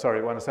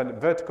when I send it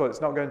vertical,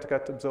 it's not going to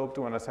get absorbed.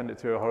 And when I send it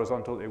through a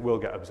horizontal, it will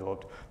get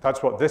absorbed.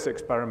 That's what this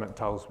experiment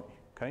tells me.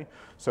 Okay?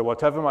 So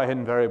whatever my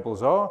hidden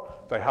variables are,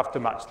 they have to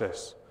match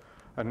this.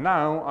 And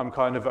now I'm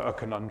kind of at a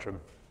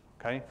conundrum.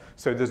 Okay?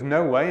 So there's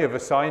no way of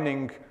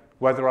assigning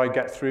whether I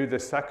get through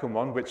this second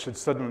one, which should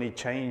suddenly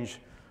change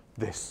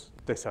this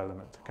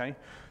element. Okay?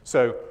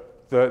 So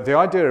the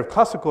idea of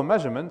classical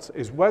measurements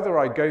is whether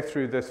I go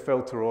through this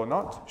filter or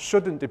not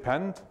shouldn't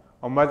depend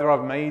on whether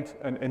I've made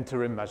an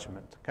interim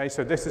measurement. Okay?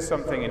 So this is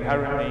something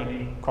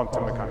inherently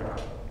quantum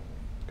mechanical.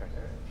 Okay.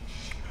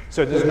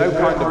 So there's no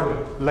kind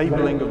of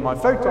labeling of my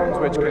photons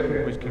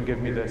which can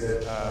give me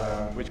this,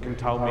 which can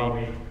tell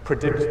me,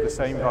 predict the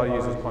same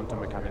values as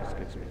quantum mechanics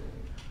gives me.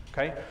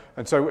 Okay?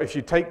 And so if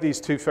you take these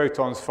two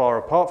photons far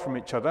apart from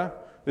each other,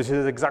 this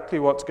is exactly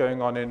what's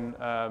going on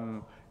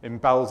in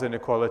Bell's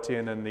inequality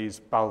and in these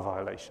Bell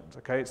violations.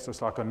 Okay? It's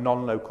just like a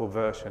non-local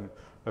version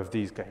of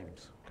these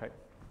games. Okay?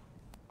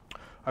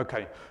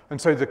 Okay,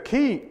 and so the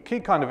key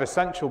kind of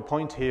essential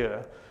point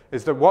here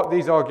is that what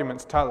these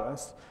arguments tell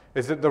us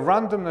is that the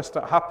randomness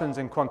that happens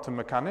in quantum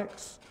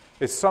mechanics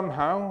is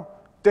somehow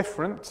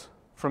different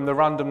from the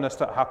randomness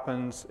that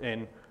happens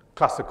in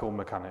classical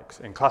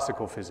mechanics, in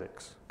classical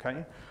physics.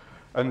 Okay?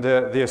 And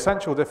the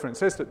essential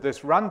difference is that this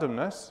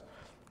randomness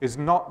is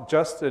not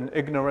just an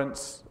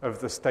ignorance of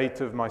the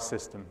state of my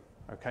system.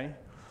 Okay?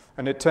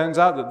 And it turns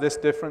out that this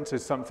difference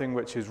is something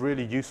which is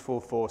really useful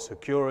for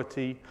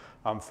security,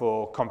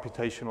 for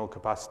computational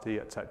capacity,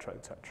 etc.,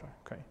 etc.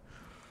 Okay?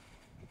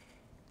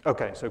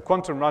 Okay, so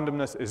quantum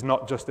randomness is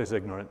not just this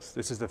ignorance.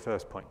 This is the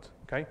first point.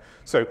 Okay?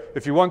 So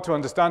if you want to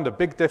understand a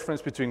big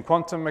difference between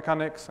quantum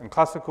mechanics and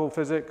classical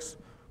physics,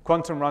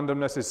 quantum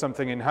randomness is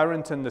something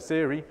inherent in the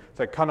theory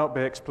that cannot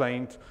be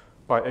explained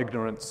by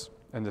ignorance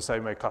in the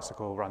same way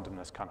classical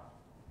randomness can.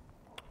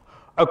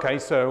 Okay,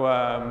 so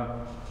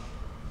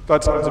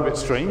That sounds a bit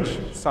strange,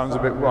 sounds a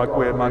bit like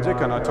weird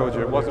magic, and I told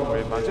you it wasn't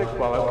weird magic.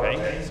 Well,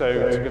 okay,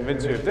 so to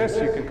convince you of this,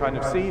 you can kind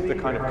of see the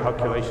kind of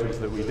calculations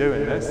that we do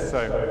in this.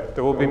 So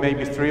there will be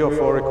maybe 3 or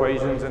 4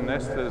 equations in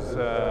this.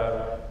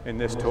 In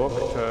this talk.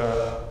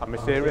 I'm a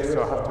theorist,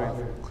 so I have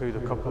to include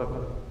a couple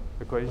of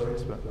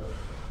equations.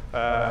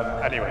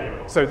 But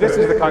anyway, so this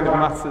is the kind of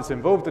maths that's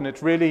involved, and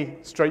it's really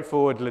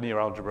straightforward linear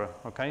algebra.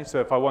 Okay, so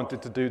if I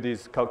wanted to do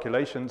these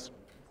calculations,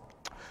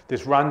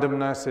 this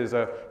randomness is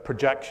a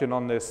projection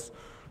on this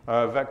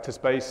vector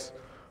space,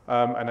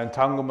 and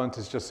entanglement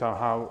is just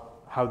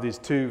how these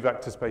 2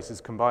 vector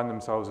spaces combine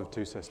themselves with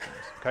 2 systems.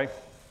 Okay,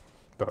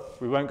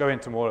 but we won't go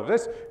into more of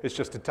this. It's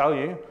just to tell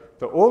you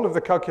that all of the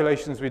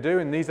calculations we do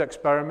in these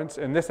experiments,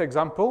 in this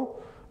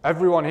example,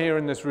 everyone here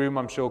in this room,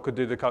 I'm sure, could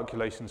do the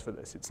calculations for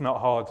this. It's not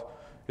hard.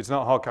 It's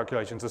not hard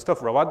calculations. The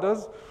stuff Rawad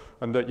does,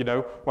 and that, you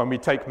know, when we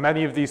take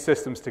many of these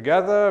systems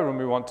together and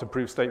we want to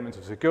prove statements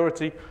of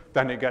security,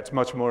 then it gets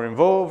much more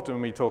involved,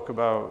 and we talk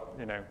about,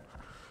 you know,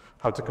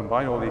 how to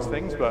combine all these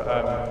things.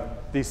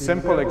 But these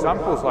simple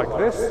examples like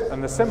this,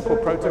 and the simple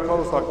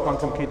protocols like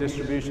quantum key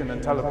distribution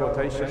and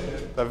teleportation,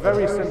 they're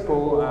very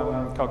simple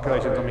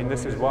calculations. I mean,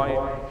 this is why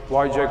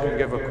Joe can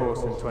give a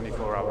course in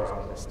 24 hours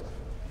on this stuff.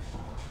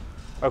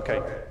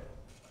 Okay,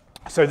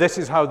 so this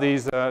is how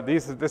these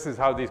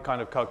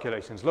kind of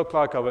calculations look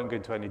like. I won't go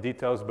into any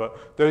details,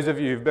 but those of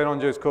you who've been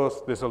on Joe's course,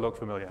 this will look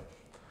familiar.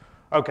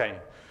 Okay.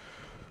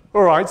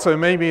 All right, so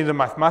maybe the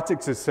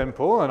mathematics is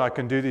simple and I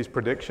can do these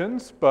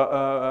predictions, but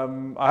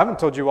I haven't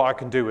told you what I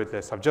can do with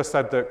this. I've just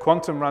said that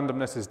quantum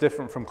randomness is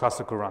different from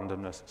classical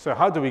randomness. So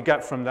how do we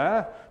get from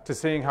there to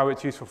seeing how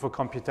it's useful for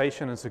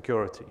computation and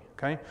security?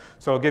 Okay,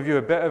 so I'll give you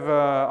a bit of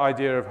an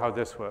idea of how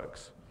this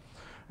works.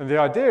 And the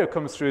idea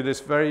comes through this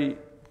very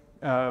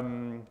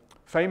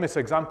famous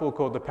example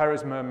called the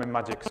Perez-Mermin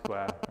magic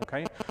square.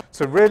 Okay,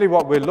 so really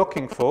what we're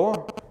looking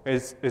for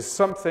is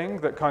something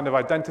that kind of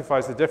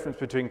identifies the difference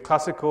between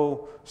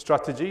classical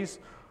strategies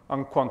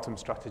and quantum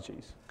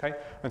strategies. Okay,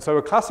 and so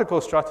a classical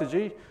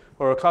strategy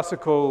or a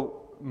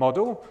classical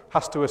model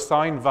has to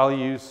assign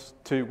values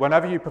to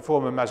whenever you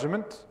perform a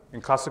measurement in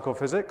classical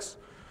physics.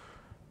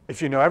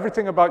 If you know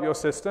everything about your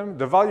system,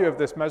 the value of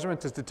this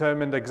measurement is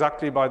determined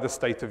exactly by the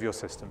state of your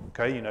system.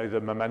 Okay, you know, the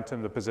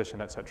momentum, the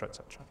position, etc.,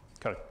 etc.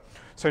 Okay.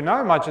 So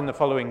now imagine the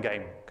following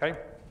game. Okay,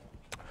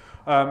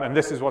 and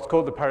this is what's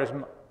called the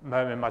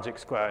Perez-Mermin magic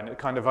square, and it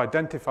kind of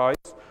identifies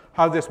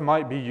how this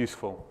might be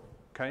useful.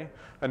 Okay,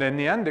 and in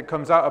the end, it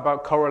comes out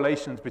about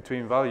correlations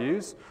between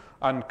values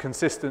and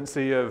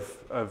consistency of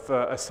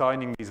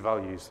assigning these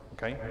values.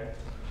 Okay.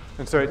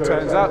 And so it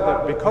turns out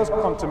that because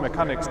quantum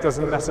mechanics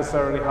doesn't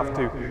necessarily have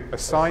to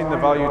assign the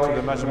value to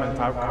the measurement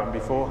outcome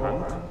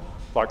beforehand,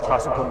 like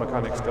classical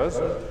mechanics does,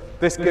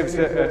 this gives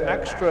it an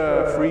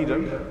extra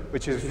freedom,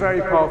 which is very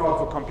powerful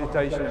for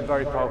computation and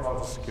very powerful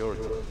for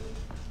security.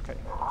 Okay.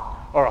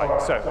 All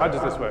right, so how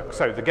does this work?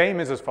 So the game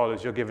is as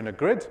follows. You're given a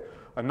grid,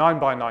 a 9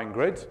 by 9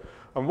 grid,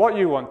 and what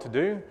you want to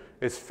do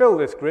is fill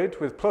this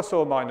grid with plus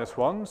or minus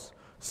 1s,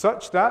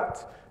 such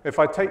that if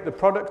I take the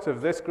product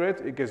of this grid,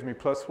 it gives me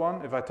plus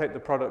 1. If I take the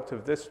product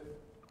of this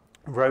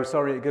row,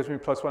 it gives me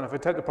plus 1. If I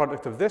take the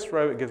product of this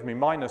row, it gives me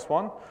minus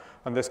 1.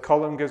 And this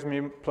column gives me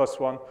plus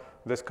 1.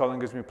 This column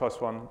gives me plus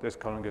 1. This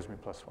column gives me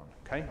plus 1.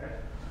 Okay?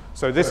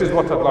 So this is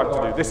what I'd like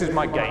to do. This is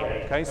my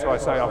game. Okay? So I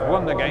say I've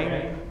won the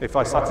game if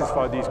I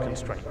satisfy these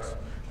constraints.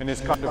 And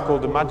it's kind of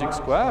called the magic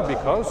square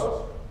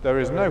because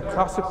there is no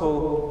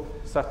classical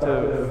set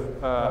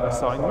of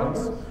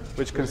assignments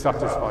which can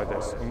satisfy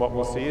this. And what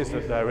we'll see is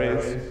that there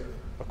is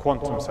a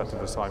quantum set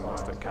of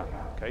assignments that can.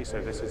 Okay,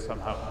 so this is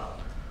somehow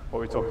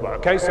what we talk about.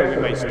 Okay, so we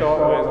may start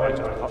with,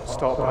 I just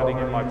start adding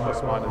in my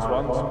plus minus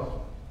 1s.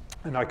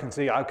 And I can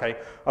see, okay,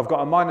 I've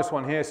got a minus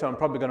 1 here, so I'm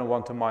probably going to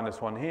want a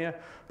minus 1 here.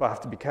 But I have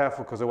to be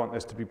careful because I want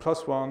this to be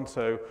plus 1.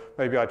 So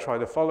maybe I try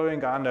the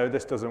following. I know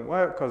this doesn't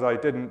work because I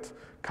didn't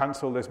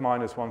cancel this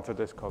minus 1 for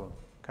this column.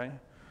 Okay.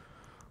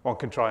 One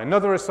can try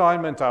another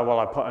assignment. Well,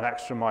 I put an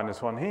extra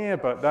minus 1 here,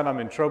 but then I'm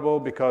in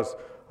trouble because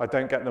I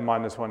don't get the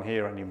minus 1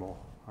 here anymore.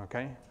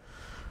 Okay.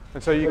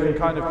 And so you can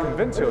kind of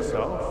convince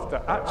yourself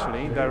that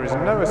actually there is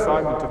no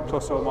assignment of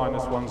plus or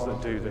minus 1s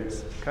that do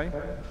this. Okay.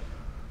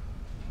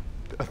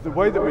 The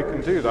way that we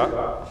can do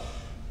that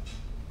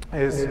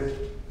is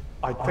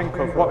I think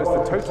of what is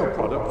the total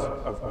product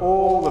of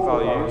all the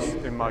values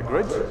in my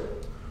grid.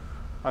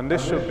 And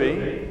this should be,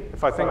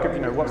 if I think of, you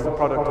know, what's the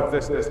product of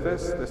this,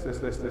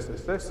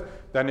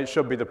 then it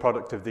should be the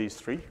product of these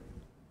 3.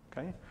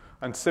 Okay?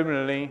 And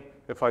similarly,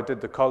 if I did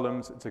the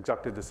columns, it's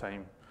exactly the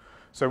same.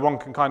 So one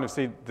can kind of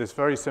see this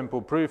very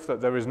simple proof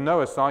that there is no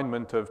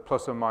assignment of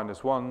plus or minus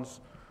 1s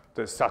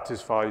that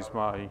satisfies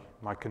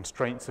my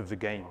constraints of the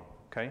game.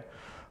 Okay?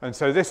 And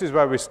so this is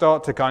where we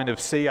start to kind of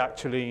see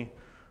actually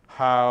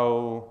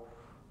how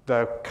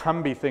there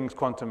can be things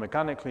quantum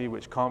mechanically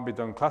which can't be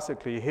done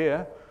classically.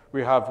 Here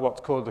we have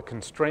what's called a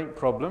constraint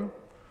problem.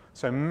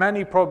 So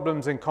many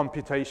problems in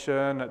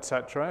computation,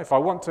 etc. If I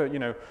want to, you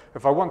know,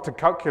 if I want to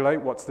calculate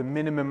what's the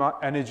minimum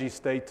energy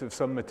state of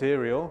some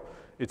material,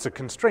 it's a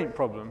constraint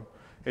problem.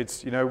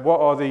 It's, you know,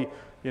 what are the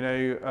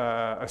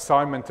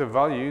assignment of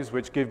values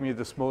which give me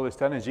the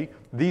smallest energy.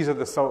 These are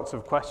the sorts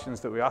of questions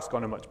that we ask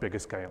on a much bigger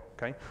scale.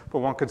 Okay? But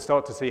one can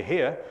start to see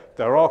here,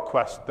 there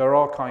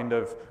are kind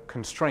of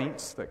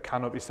constraints that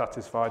cannot be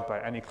satisfied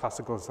by any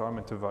classical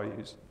assignment of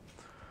values.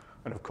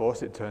 And of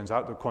course, it turns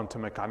out that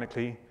quantum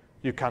mechanically,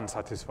 you can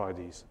satisfy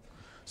these.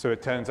 So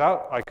it turns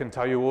out I can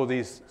tell you all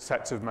these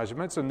sets of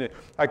measurements, and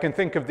I can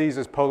think of these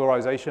as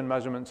polarization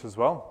measurements as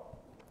well.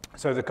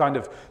 So the kind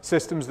of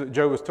systems that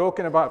Joe was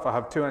talking about, if I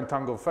have two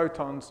entangled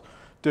photons,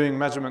 doing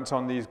measurements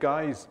on these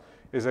guys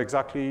is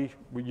exactly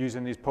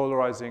using these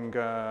polarizing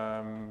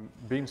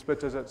beam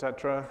splitters,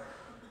 etc.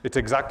 It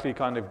exactly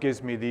kind of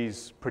gives me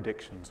these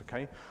predictions,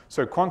 okay?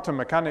 So quantum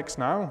mechanics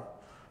now,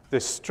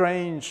 this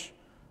strange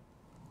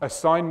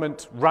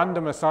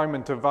random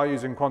assignment of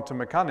values in quantum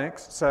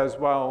mechanics says,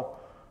 well,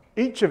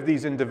 each of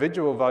these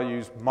individual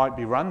values might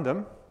be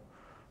random,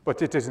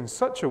 but it is in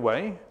such a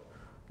way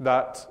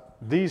that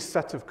these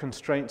set of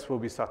constraints will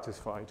be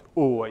satisfied,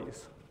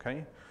 always,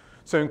 okay?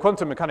 So in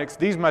quantum mechanics,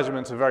 these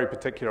measurements are very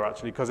particular,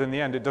 actually, because in the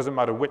end, it doesn't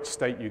matter which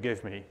state you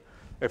give me.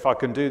 If I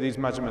can do these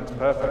measurements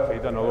perfectly,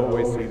 then I'll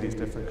always see these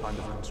different kind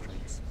of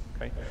constraints,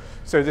 okay?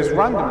 So this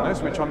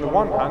randomness, which on the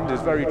one hand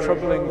is very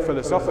troubling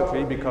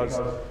philosophically because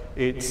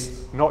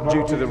it's not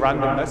due to the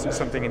randomness, it's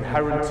something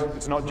inherent,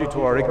 it's not due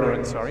to our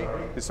ignorance, sorry,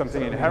 it's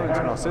something inherent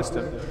in our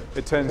system.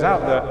 It turns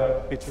out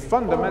that it's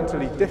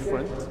fundamentally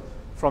different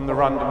from the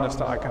randomness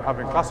that I can have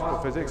in classical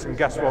physics, and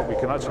guess what, we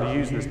can actually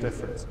use this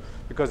difference.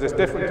 Because this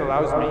difference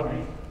allows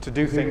me to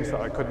do things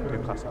that I couldn't do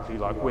classically,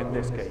 like win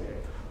this game.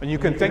 And you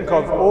can think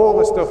of all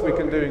the stuff we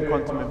can do in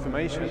quantum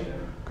information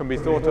can be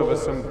thought of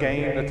as some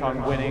game that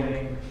I'm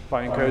winning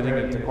by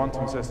encoding into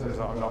quantum systems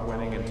that I'm not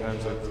winning in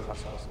terms of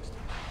classical systems.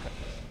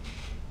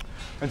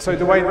 And so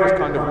the way this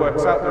kind of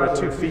works out, there are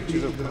two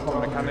features of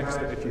quantum mechanics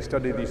that if you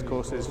study these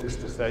courses,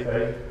 just to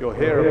say, you'll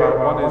hear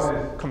about. One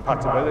is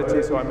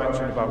compatibility, so I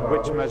mentioned about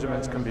which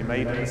measurements can be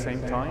made at the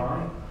same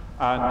time,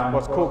 and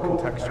what's called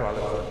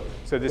contextuality.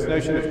 So this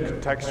notion of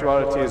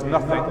contextuality is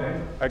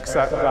nothing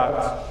except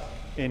that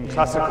in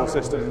classical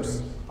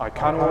systems, I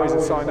can always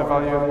assign a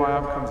value of my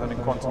outcomes, and in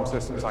quantum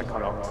systems, I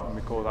cannot, and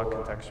we call that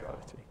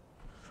contextuality.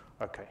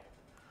 Okay.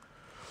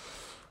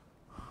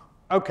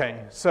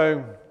 Okay,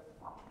 so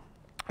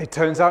it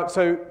turns out,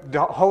 so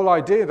the whole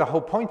idea, the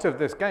whole point of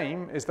this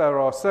game is there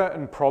are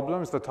certain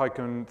problems that I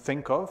can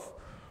think of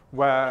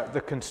where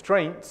the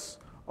constraints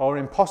are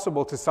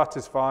impossible to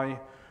satisfy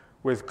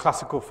with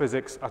classical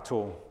physics at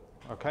all,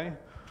 okay?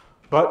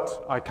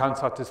 But I can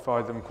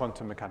satisfy them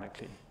quantum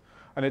mechanically.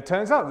 And it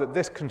turns out that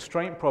this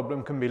constraint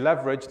problem can be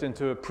leveraged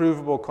into a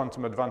provable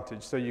quantum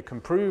advantage. So you can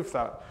prove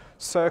that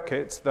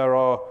circuits, there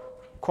are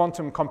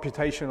quantum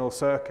computational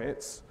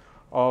circuits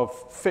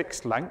of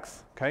fixed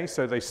length, okay?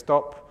 So they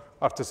stop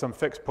after some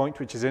fixed point,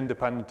 which is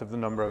independent of the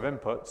number of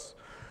inputs,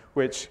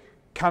 which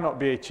cannot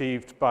be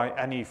achieved by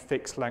any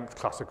fixed length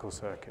classical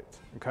circuit,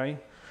 okay?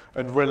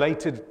 And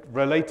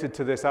related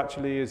to this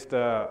actually is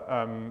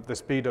the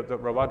speed up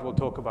that Rawad will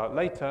talk about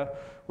later,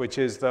 which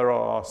is there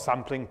are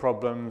sampling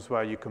problems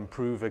where you can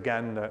prove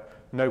again that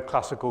no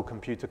classical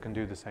computer can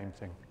do the same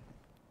thing,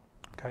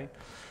 okay?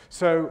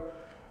 So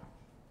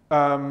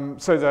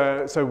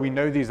we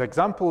know these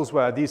examples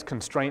where these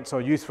constraints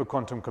are used for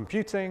quantum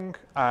computing,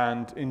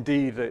 and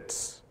indeed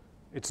it's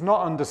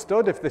not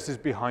understood if this is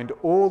behind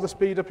all the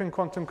speed up in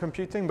quantum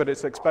computing, but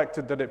it's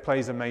expected that it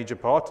plays a major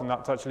part, and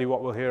that's actually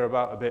what we'll hear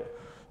about a bit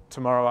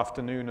tomorrow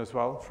afternoon as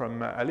well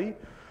from Ellie.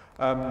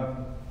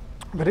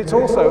 But it's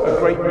also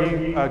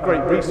a great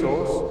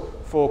resource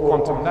for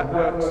quantum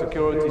networks,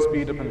 security,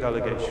 speed up, and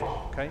delegation,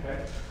 okay?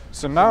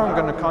 So now I'm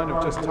going to kind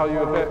of just tell you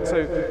a bit.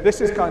 So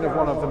this is kind of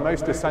one of the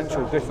most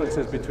essential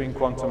differences between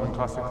quantum and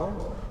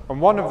classical.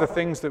 And one of the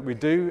things that we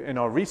do in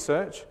our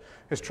research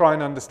is try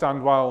and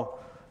understand, well,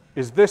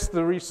 is this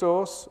the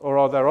resource, or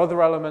are there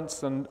other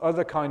elements and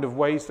other kind of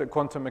ways that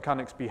quantum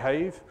mechanics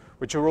behave,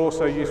 which are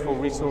also useful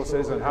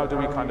resources, and how do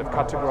we kind of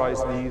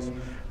categorize these?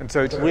 And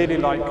so it's really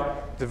like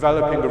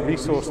developing a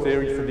resource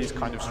theory for these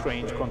kind of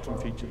strange quantum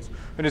features.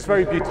 And it's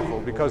very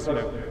beautiful because, you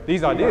know,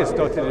 these ideas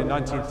started in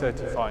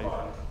 1935,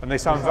 and they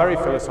sound very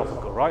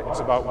philosophical, right? It's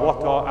about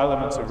what are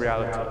elements of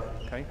reality,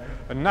 okay?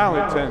 And now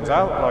it turns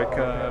out,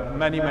 like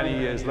many, many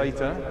years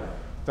later,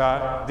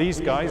 that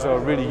these guys are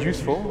really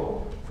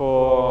useful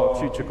for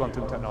future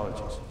quantum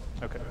technologies.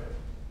 Okay.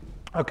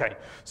 Okay,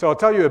 so I'll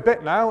tell you a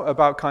bit now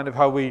about kind of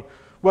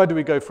where do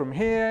we go from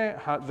here,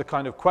 the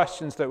kind of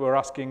questions that we're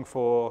asking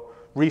for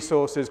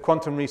resources,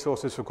 quantum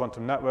resources for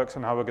quantum networks,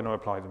 and how we're going to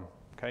apply them,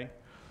 okay?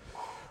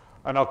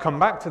 And I'll come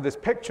back to this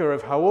picture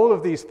of how all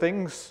of these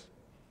things,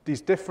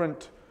 these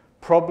different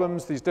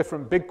problems, these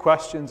different big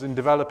questions in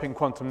developing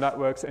quantum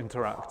networks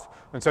interact.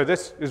 And so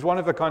this is one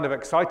of the kind of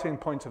exciting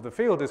points of the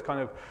field, is kind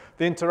of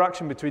the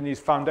interaction between these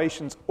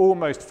foundations,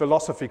 almost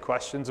philosophy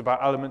questions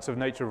about elements of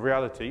nature of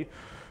reality,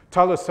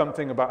 tell us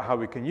something about how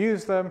we can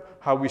use them,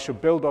 how we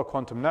should build our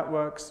quantum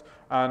networks,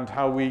 and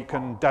how we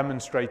can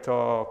demonstrate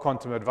our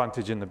quantum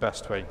advantage in the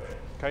best way,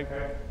 okay?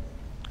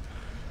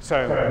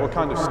 So we'll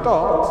kind of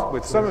start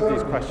with some of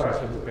these questions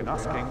that we've been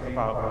asking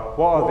about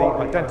what are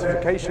the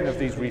identification of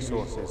these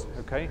resources,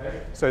 okay?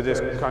 So this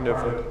kind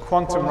of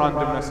quantum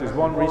randomness is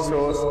one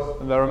resource,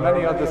 and there are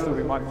many others that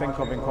we might think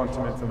of in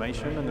quantum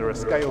information, and there are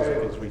scales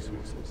of these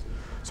resources.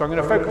 So I'm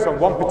going to focus on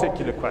one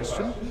particular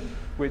question,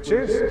 which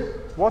is,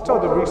 what are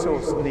the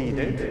resources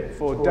needed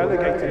for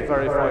delegated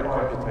verified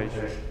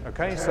computation?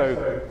 Okay,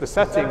 so the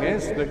setting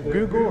is that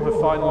Google have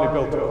finally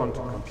built a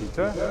quantum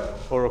computer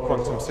or a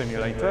quantum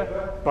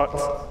simulator,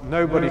 but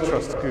nobody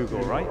trusts Google,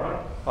 right?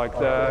 Like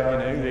the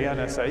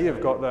NSA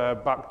have got their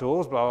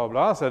backdoors, blah, blah,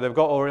 blah, so they've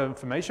got all the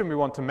information. We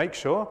want to make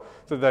sure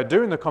that they're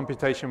doing the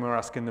computation we're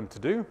asking them to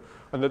do,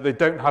 and that they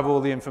don't have all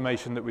the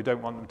information that we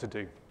don't want them to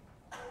do.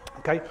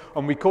 Okay,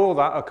 and we call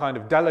that a kind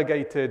of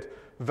delegated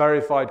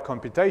verified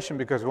computation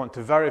because we want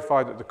to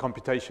verify that the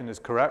computation is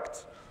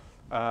correct,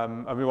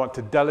 and we want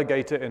to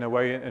delegate it in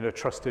a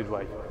trusted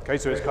way. Okay,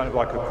 so it's kind of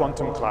like a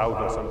quantum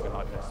cloud or something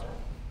like this.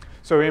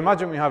 So we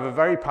imagine we have a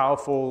very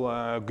powerful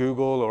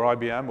Google or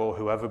IBM or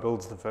whoever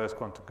builds the first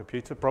quantum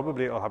computer.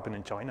 Probably it'll happen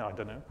in China, I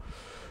don't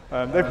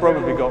know. They've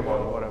probably got one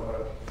or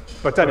whatever.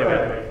 But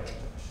anyway,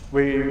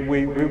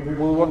 we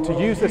will want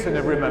to use this in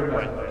a remote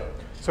way.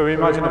 So we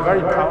imagine a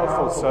very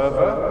powerful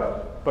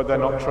server, but they're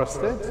not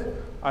trusted,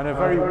 and a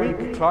very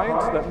weak client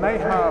that may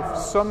have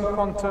some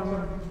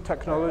quantum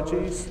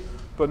technologies,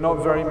 but not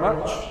very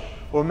much,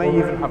 or may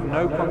even have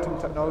no quantum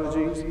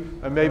technologies,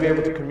 and may be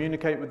able to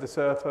communicate with the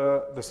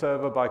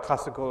server by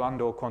classical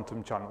and or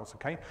quantum channels,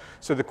 okay?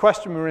 So the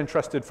question we're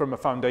interested from a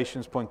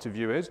foundations point of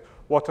view is,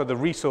 what are the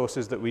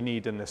resources that we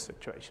need in this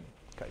situation,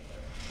 okay?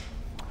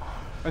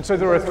 And so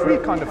there are three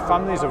kind of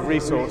families of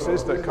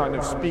resources that kind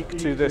of speak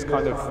to this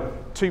kind of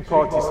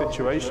two-party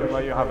situation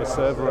where you have a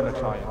server and a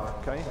client,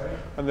 okay?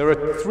 And there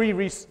are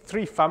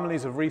three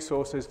families of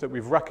resources that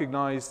we've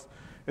recognized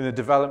in the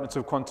development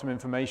of quantum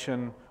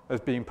information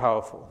as being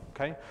powerful,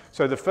 okay?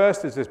 So the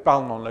first is this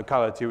Balmont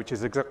locality, which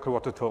is exactly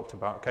what I talked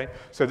about, okay?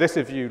 So this,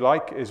 if you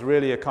like, is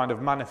really a kind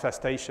of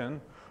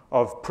manifestation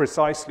of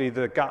precisely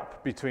the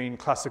gap between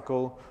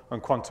classical and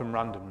quantum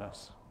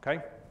randomness,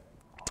 okay?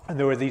 And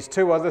there are these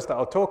two others that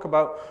I'll talk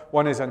about.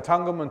 One is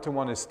entanglement and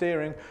one is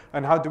steering.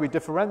 And how do we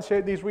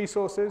differentiate these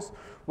resources?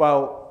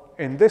 Well,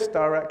 in this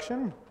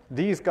direction,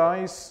 these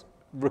guys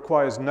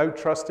requires no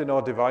trust in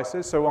our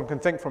devices. So one can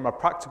think from a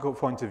practical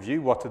point of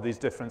view, what are these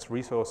different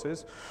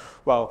resources?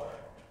 Well,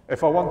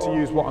 if I want to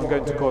use what I'm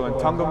going to call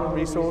entanglement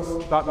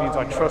resource, that means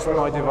I trust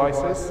my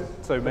devices.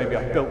 So maybe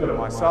I built them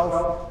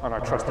myself, and I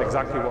trust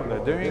exactly what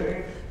they're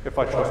doing. If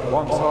I trust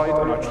one side,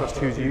 and I trust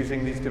who's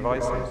using these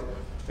devices.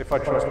 If I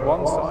trust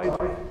one side,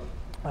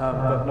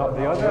 but not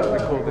the other, we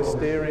call this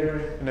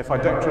steering. And if I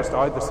don't trust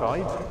either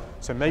side,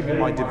 so maybe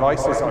my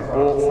devices I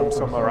bought from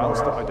somewhere else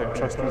that I don't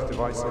trust these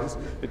devices,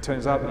 it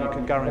turns out that you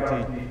can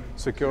guarantee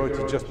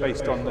security just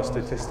based on the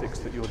statistics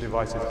that your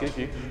devices give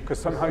you, because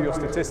somehow your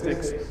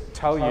statistics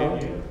tell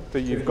you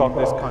that you've got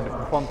this kind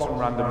of quantum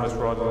randomness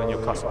rather than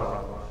your classical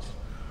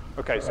randomness.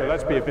 Okay, so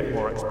let's be a bit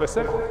more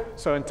explicit.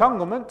 So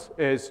entanglement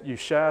is you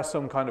share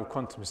some kind of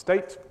quantum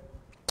state.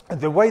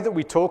 The way that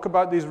we talk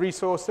about these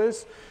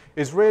resources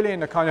is really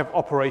in a kind of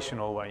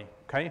operational way,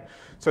 okay?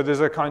 So there's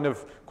a kind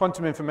of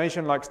quantum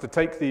information likes to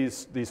take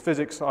these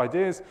physics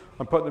ideas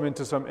and put them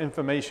into some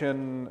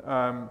information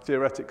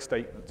theoretic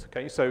statements,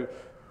 okay? So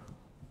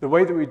the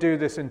way that we do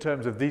this in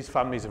terms of these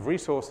families of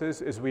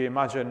resources is we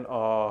imagine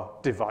our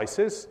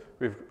devices,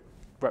 we've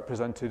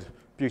represented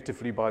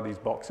beautifully by these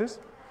boxes,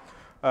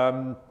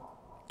 and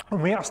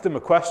we ask them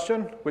a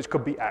question, which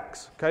could be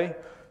X, okay?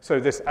 So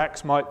this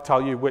X might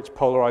tell you which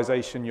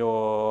polarization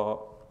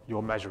you're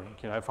measuring.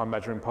 You know, if I'm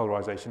measuring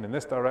polarization in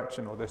this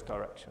direction or this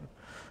direction,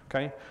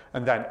 okay?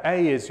 And then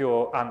A is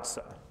your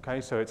answer, okay?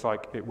 So it's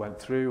like it went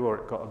through or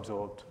it got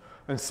absorbed.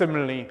 And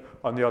similarly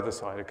on the other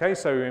side, okay?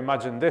 So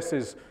imagine this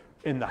is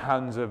in the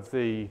hands of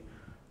the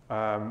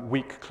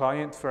weak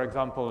client, for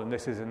example, and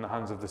this is in the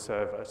hands of the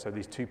server. So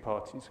these two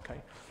parties,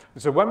 okay?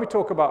 And so when we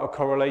talk about a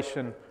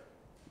correlation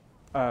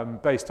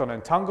based on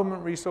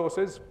entanglement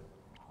resources,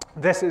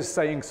 this is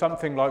saying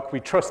something like we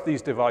trust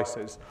these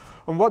devices.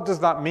 And what does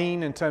that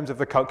mean in terms of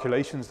the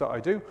calculations that I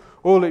do?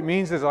 All it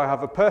means is I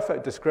have a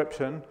perfect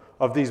description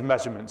of these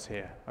measurements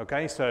here,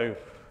 okay? So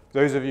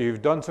those of you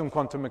who've done some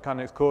quantum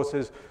mechanics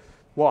courses,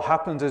 what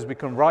happens is we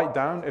can write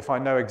down, if I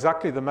know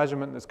exactly the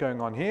measurement that's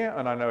going on here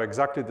and I know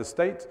exactly the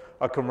state,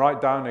 I can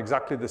write down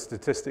exactly the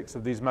statistics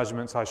of these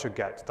measurements I should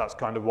get. That's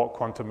kind of what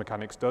quantum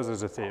mechanics does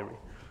as a theory,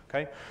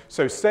 okay?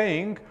 So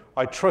saying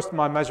I trust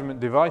my measurement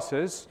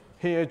devices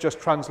here just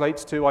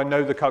translates to I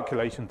know the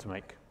calculation to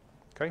make,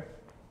 okay?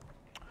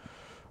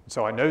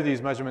 So I know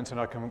these measurements and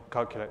I can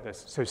calculate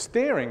this. So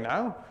steering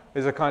now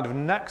is a kind of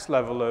next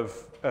level of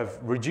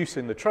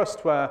reducing the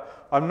trust where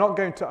I'm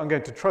going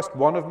to trust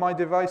one of my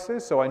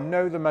devices, so I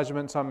know the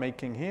measurements I'm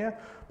making here,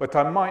 but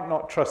I might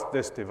not trust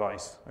this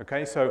device,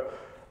 okay? So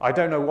I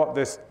don't know what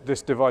this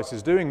device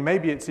is doing.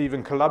 Maybe it's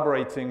even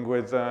collaborating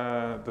with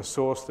the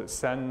source that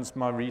sends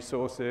my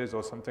resources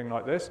or something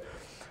like this.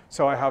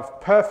 So I have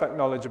perfect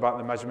knowledge about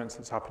the measurements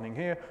that's happening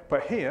here,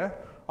 but here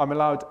I'm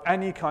allowed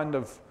any kind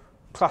of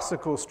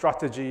classical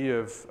strategy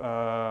of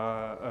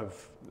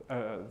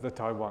that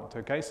I want.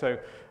 Okay, so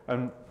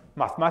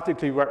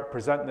mathematically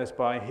represent this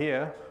by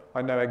here.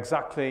 I know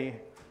exactly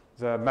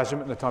the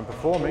measurement that I'm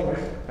performing,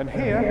 and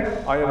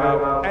here I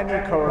allow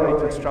any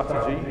correlated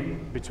strategy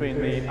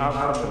between the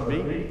outcome of B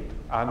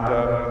and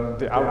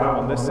the outcome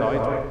on this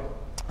side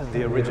and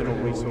the original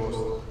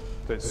resource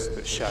that's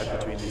shared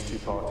between these two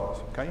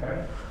parties.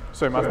 Okay?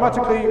 So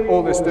mathematically,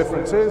 all this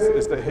difference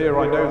is that here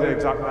I know the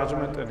exact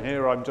measurement, and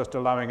here I'm just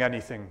allowing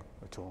anything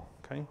at all.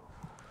 Okay?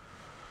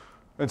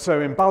 And so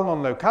in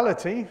Balanon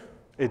locality,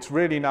 it's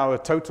really now a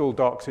total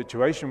dark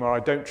situation where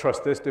I don't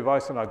trust this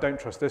device and I don't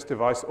trust this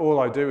device. All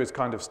I do is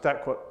kind of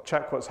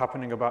check what's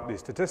happening about these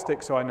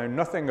statistics, so I know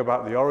nothing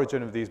about the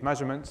origin of these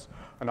measurements,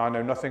 and I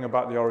know nothing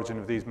about the origin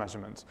of these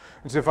measurements.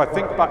 And so if I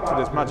think back to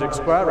this magic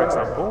square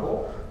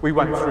example, we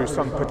went through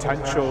some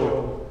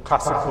potential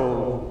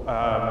classical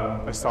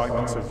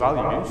assignments of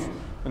values.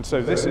 And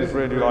so this is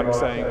really like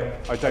saying,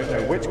 I don't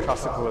know which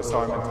classical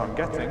assignment I'm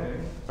getting.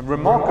 And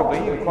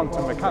remarkably, in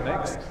quantum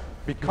mechanics,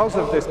 because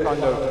of this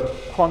kind of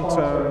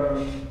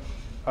quantum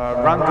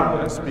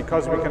randomness,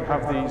 because we can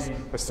have these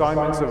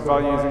assignments of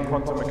values in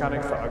quantum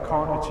mechanics that I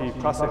can't achieve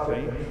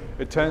classically,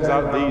 it turns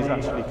out these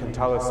actually can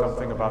tell us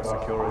something about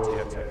security,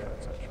 etc.,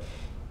 etc.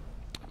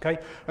 Okay?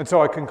 And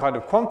so I can kind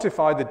of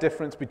quantify the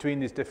difference between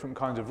these different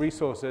kinds of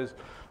resources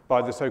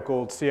by the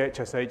so-called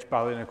CHSH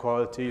Bell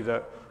inequality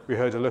that we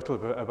heard a little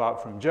bit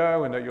about from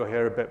Joe, and that you'll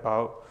hear a bit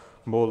about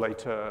more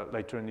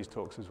later in these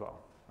talks as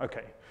well.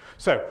 Okay,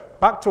 so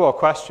back to our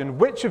question,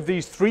 which of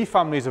these three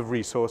families of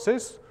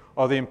resources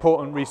are the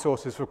important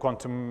resources for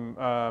quantum,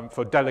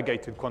 for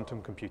delegated quantum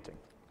computing?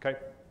 Okay,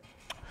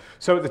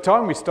 so at the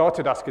time we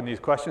started asking these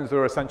questions, there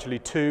were essentially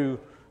two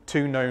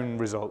known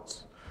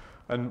results.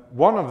 And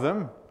one of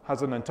them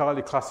has an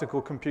entirely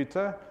classical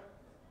computer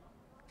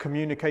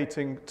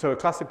communicating to a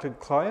classical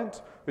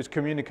client, which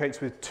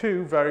communicates with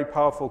two very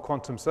powerful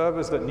quantum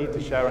servers that need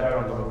to share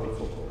entanglement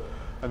before.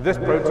 And this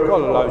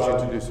protocol allows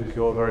you to do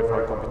secure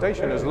verified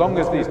computation as long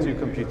as these two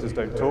computers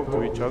don't talk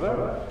to each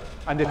other.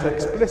 And it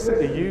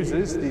explicitly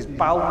uses these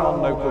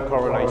Balanon local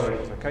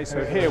correlations. Okay,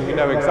 so here we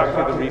know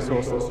exactly the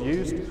resource that's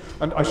used.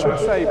 And I should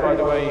say, by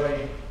the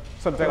way,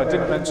 something I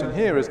didn't mention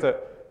here is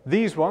that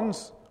these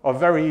ones are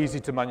very easy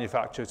to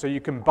manufacture. So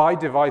you can buy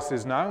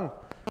devices now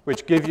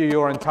which give you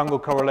your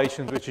entangled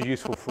correlations, which are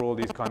useful for all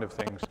these kind of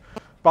things.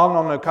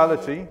 Balanon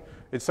locality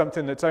is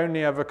something that's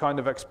only ever kind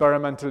of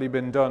experimentally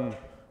been done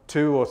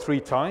 2 or 3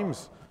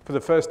 times, for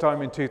the first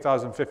time in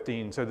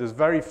 2015. So there's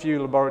very few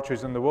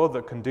laboratories in the world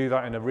that can do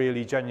that in a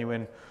really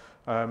genuine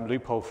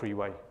loophole-free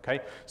way. Okay?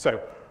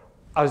 So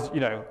as you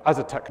know, as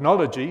a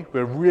technology,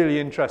 we're really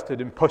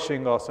interested in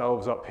pushing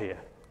ourselves up here.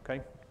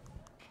 Okay?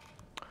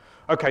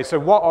 Okay, so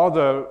what are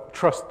the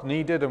trusts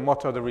needed and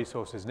what are the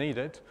resources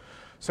needed?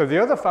 So the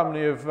other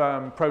family of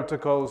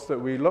protocols that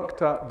we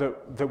looked at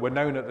that were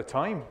known at the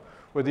time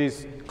were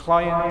these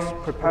client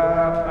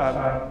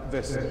prepare,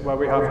 where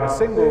we have a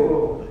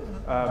single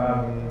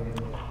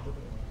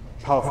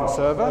powerful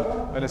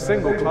server and a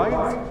single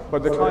client,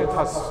 but the client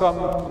has some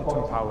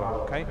quantum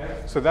power. Okay,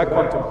 so their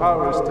quantum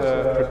power is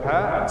to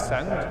prepare and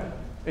send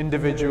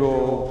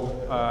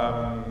individual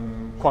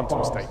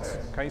quantum states.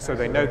 Okay, so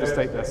they know the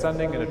state they're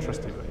sending in a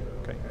trusted way.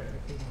 Okay.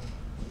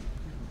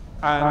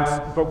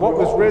 But what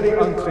was really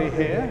unclear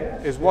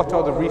here is what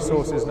are the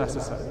resources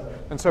necessary.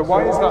 And so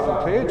why is that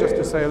unclear? Just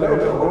to say a little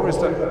bit more, is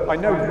that I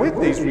know with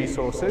these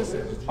resources,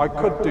 I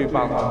could do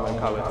Balanon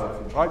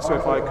locality. Right? So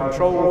if I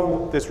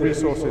control this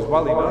resources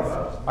well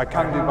enough, I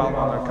can do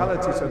Balanon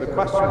locality. So the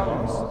question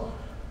was,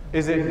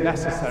 is it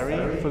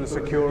necessary for the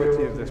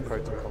security of this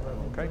protocol?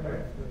 Okay?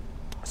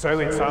 So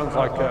it sounds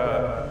like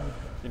a,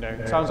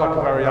 sounds like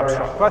a very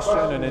abstract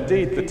question, and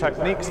indeed the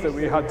techniques that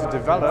we had to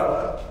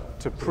develop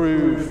to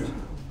prove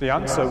the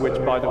answer, which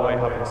by the way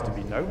happens to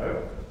be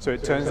no. So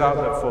it turns out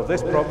that for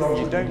this problem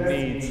you don't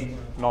need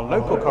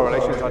non-local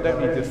correlations, I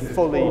don't need this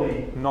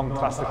fully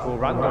non-classical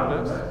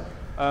randomness.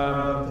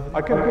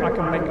 I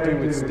can make do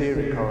with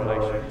steering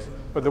correlations.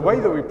 But the way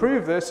that we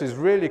prove this is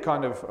really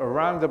kind of a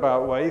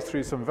roundabout way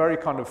through some very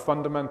kind of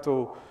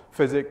fundamental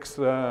physics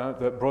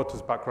that brought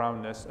us back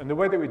around this. And the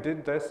way that we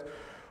did this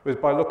was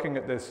by looking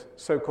at this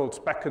so-called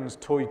Speckens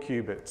toy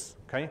qubits.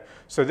 Okay?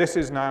 So this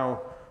is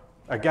now,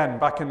 again,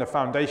 back in the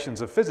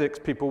foundations of physics,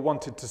 people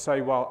wanted to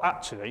say, well,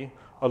 actually,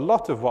 a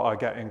lot of what I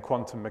get in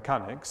quantum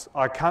mechanics,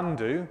 I can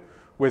do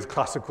with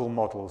classical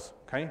models,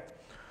 okay?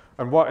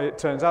 And what it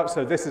turns out,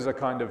 so this is a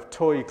kind of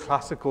toy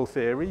classical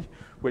theory,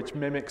 which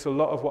mimics a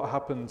lot of what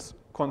happens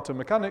quantum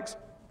mechanics,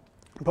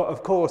 but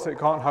of course it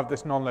can't have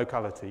this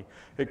non-locality.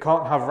 It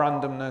can't have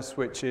randomness,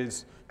 which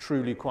is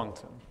truly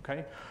quantum,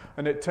 okay?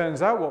 And it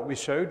turns out what we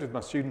showed with my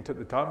student at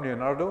the time,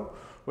 Leonardo,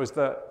 was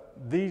that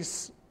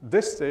this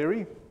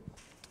theory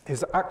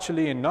is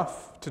actually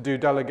enough to do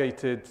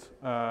delegated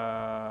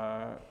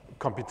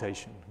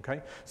computation.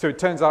 Okay? So it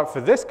turns out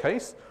for this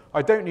case,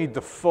 I don't need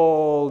the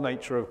full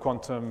nature of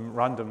quantum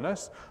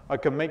randomness. I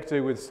can make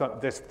do with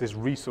this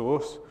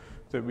resource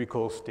that we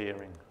call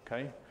steering.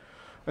 Okay?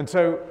 And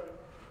so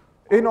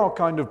in our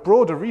kind of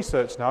broader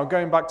research now,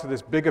 going back to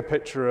this bigger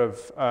picture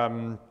of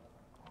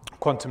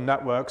quantum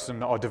networks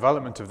and our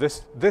development of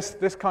this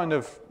kind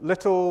of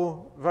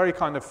little, very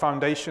kind of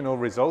foundational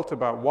result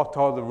about what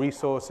are the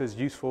resources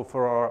useful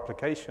for our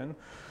application,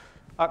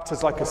 acts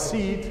as like a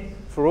seed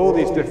for all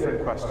these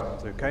different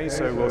questions, okay?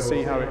 So we'll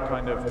see how it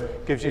kind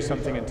of gives you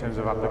something in terms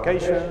of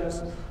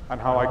applications and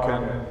how I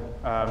can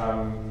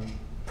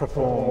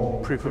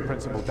perform proof of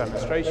principle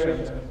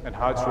demonstrations and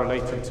how it's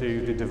related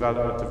to the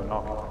development of an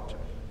architecture,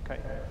 okay?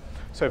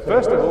 So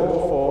first of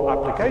all, for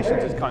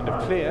applications, it's kind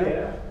of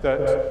clear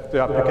that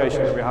the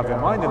application that we have in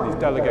mind in these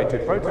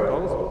delegated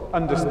protocols,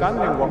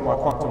 understanding what my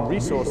quantum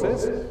resource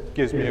is,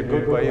 gives me a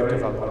good way of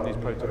developing these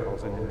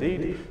protocols. And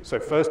indeed, so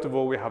first of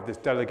all, we have this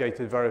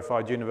delegated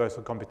verified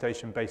universal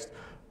computation based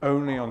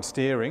only on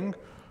steering,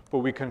 but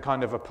we can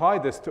kind of apply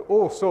this to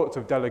all sorts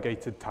of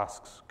delegated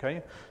tasks,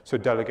 okay? So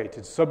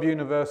delegated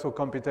sub-universal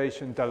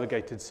computation,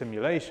 delegated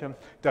simulation,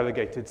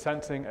 delegated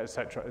sensing,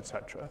 etc.,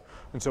 etc.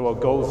 And so our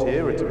goals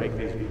here are to make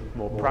these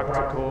more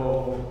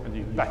practical and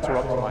use better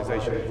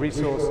optimization of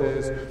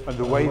resources. And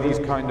the way these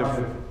kind of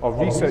our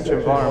research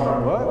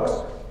environment works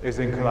is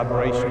in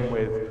collaboration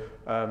with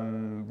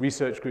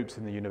research groups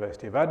in the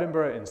University of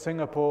Edinburgh, in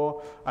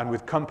Singapore, and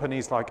with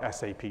companies like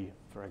SAP,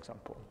 for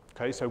example.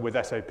 Okay, so with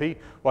SAP,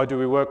 why do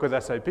we work with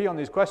SAP on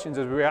these questions?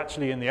 Is we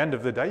actually, in the end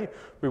of the day,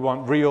 we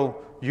want real-world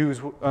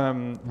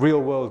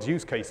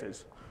use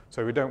cases.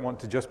 So we don't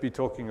want to just be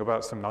talking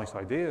about some nice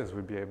ideas.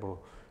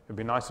 It'd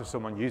be nice if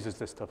someone uses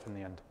this stuff in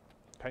the end.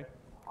 Okay.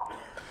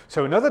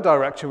 So another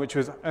direction, which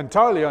was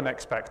entirely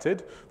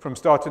unexpected from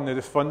starting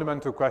this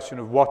fundamental question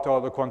of what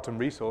are the quantum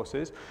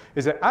resources,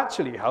 is it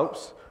actually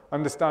helps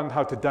understand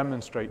how to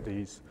demonstrate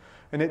these.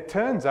 And it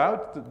turns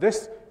out that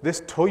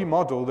this toy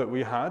model that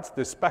we had,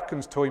 this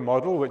Speckens toy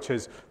model, which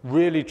is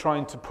really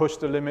trying to push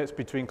the limits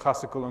between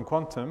classical and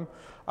quantum,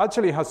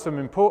 actually has some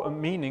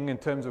important meaning in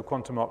terms of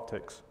quantum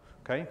optics.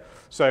 Okay?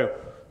 So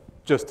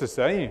just to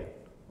say,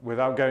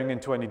 without going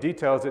into any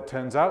details, it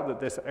turns out that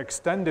this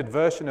extended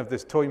version of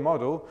this toy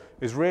model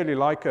is really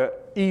like an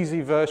easy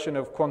version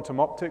of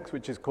quantum optics,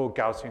 which is called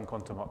Gaussian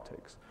quantum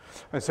optics.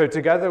 And so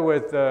together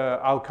with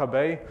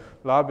Al-Kabeh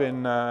lab,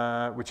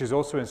 which is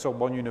also in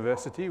Sorbonne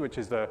University, which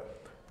is the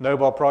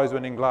Nobel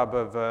Prize-winning lab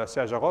of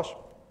Serge Haroche,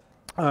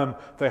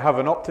 they have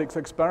an optics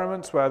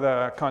experiment where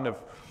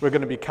we're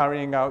going to be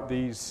carrying out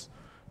these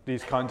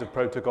kinds of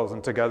protocols,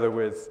 and together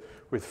with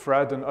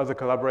Fred and other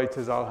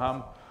collaborators,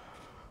 Alham,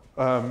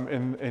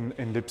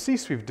 in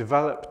Lipsis, we've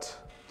developed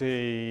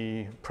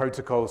the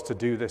protocols to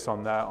do this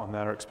on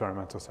their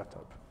experimental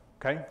setup.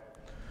 Okay?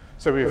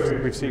 So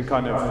we've seen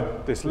kind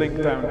of this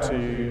link down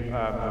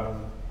to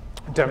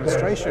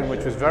demonstration,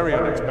 which was very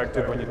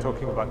unexpected when you're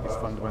talking about these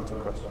fundamental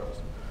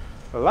questions.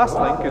 The last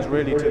link is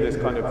really to this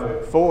kind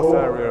of fourth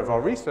area of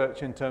our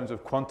research in terms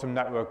of quantum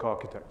network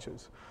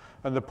architectures.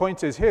 And the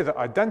point is here that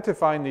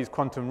identifying these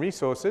quantum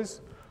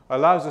resources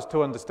allows us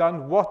to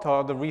understand what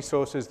are the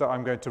resources that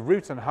I'm going to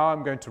route and how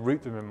I'm going to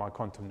route them in my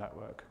quantum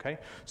network, okay?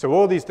 So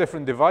all these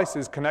different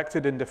devices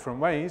connected in different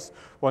ways,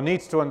 one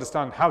needs to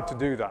understand how to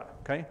do that,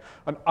 okay?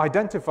 And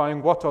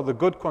identifying what are the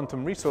good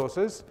quantum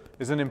resources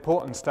is an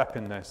important step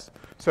in this.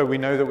 So we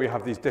know that we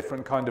have these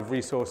different kind of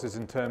resources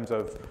in terms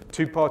of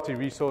two-party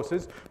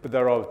resources, but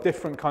there are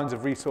different kinds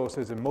of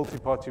resources and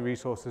multi-party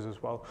resources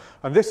as well.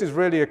 And this is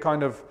really a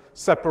kind of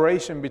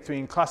separation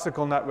between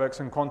classical networks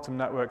and quantum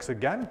networks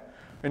again.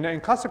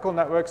 In classical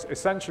networks,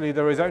 essentially,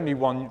 there is only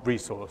one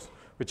resource,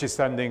 which is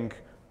sending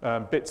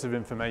bits of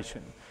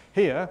information.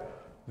 Here,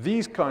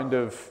 these kind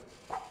of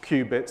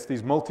qubits,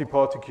 these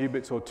multi-party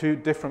qubits, or two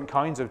different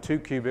kinds of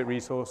two-qubit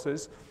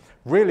resources,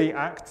 really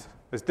act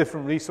as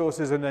different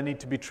resources, and they need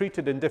to be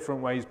treated in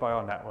different ways by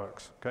our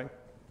networks. Okay?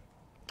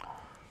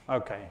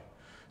 Okay.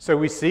 So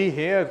we see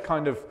here,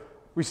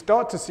 we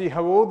start to see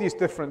how all these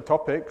different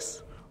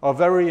topics are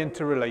very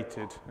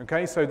interrelated,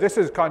 okay? So this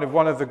is kind of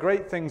one of the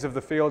great things of the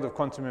field of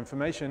quantum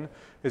information,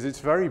 is it's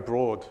very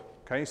broad,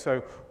 okay?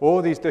 So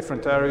all these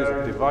different areas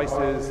of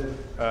devices,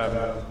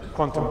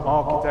 quantum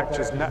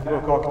architectures,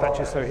 network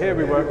architectures. So here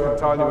we work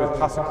entirely with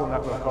classical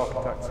network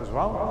architects as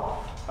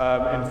well,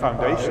 in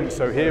foundation.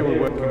 So here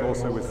we're working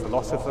also with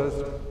philosophers,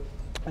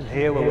 and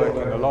here we're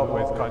working a lot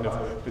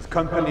with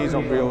companies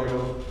on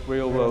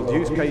real world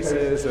use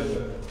cases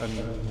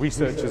and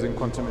researchers in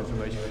quantum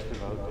information to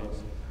develop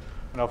these.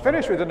 And I'll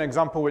finish with an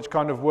example which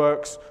kind of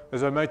works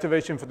as a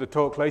motivation for the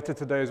talk later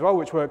today as well,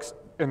 which works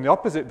in the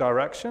opposite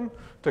direction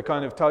to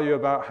kind of tell you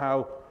about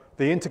how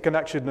the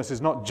interconnectedness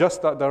is not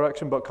just that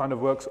direction, but kind of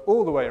works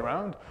all the way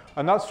around.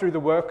 And that's through the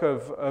work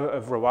of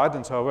Rawad,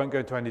 and so I won't go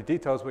into any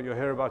details, but you'll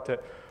hear about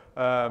it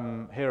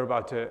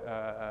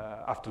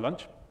after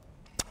lunch.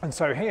 And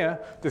so here,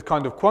 this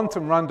kind of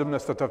quantum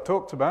randomness that I've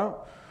talked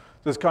about,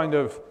 there's kind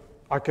of,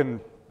 I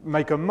can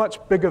make a much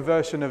bigger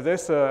version of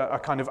this, a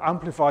kind of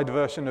amplified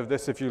version of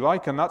this, if you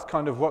like, and that's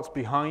kind of what's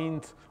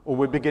behind, or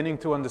we're beginning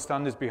to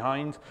understand is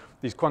behind,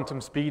 these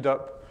quantum speed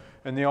up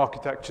in the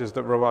architectures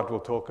that Rawad will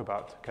talk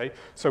about, okay?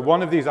 So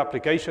one of these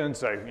applications,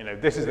 so,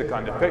 this is the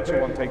kind of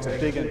picture, one takes a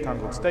big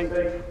entangled state,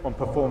 one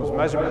performs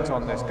measurements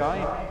on this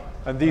guy,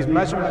 And these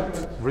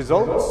measurement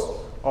results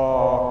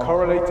are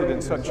correlated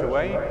in such a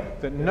way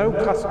that no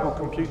classical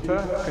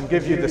computer can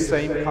give you the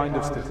same kind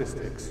of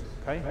statistics.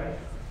 Okay?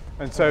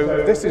 And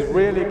so this is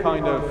really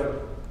kind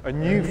of a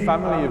new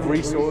family of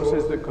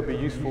resources that could be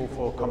useful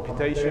for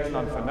computation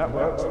and for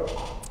networks.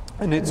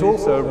 And it's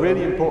also a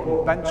really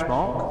important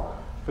benchmark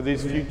for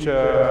these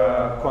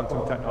future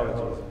quantum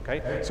technologies.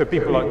 Okay? So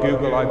people like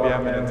Google,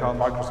 IBM, and Intel,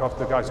 Microsoft,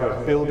 the guys who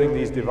are building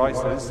these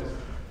devices,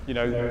 you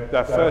know,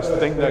 their first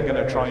thing they're going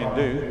to try and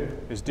do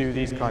is do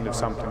these kind of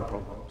sampling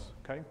problems.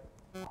 Okay?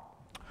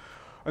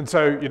 And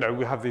so, you know,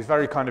 we have these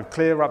very kind of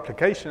clear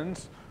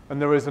applications.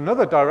 And there is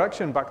another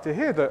direction back to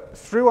here that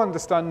through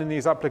understanding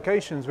these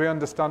applications, we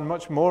understand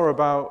much more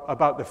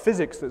about the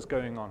physics that's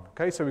going on.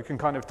 Okay, so we can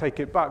kind of take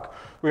it back.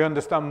 We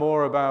understand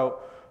more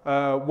about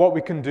what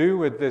we can do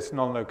with this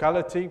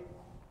non-locality.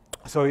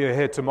 So you'll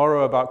hear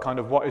tomorrow about kind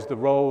of what is the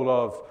role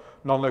of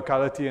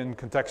non-locality and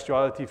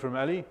contextuality from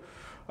Ellie.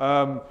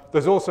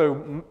 There's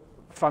also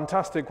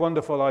fantastic,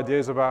 wonderful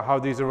ideas about how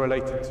these are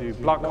related to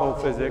black hole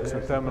physics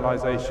and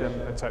thermalization,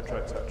 etc.,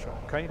 etc.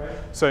 Okay,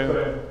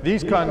 so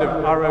these kind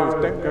of arrows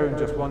don't go in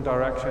just one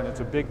direction.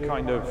 It's a big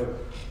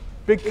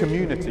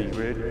community,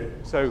 really.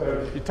 So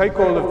you take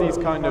all of these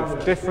kind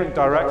of different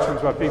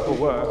directions where people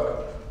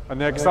work, and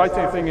the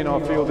exciting thing in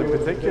our field in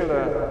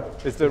particular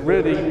is that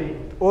really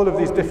all of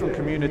these different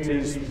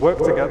communities work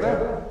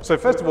together. So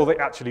first of all, they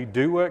actually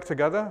do work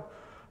together.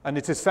 And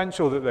it's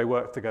essential that they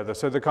work together.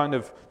 So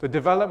the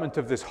development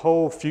of this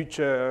whole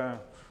future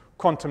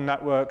quantum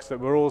networks that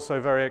we're all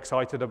so very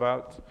excited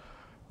about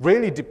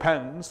really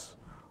depends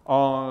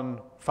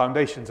on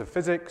foundations of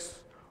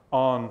physics,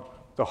 on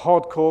the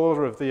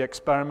hardcore of the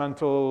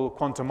experimental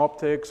quantum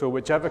optics or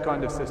whichever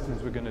kind of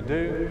systems we're going to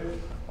do,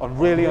 on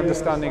really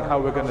understanding how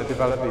we're going to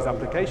develop these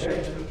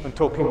applications and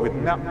talking with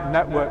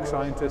network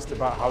scientists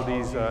about how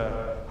these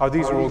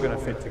are all going to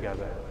fit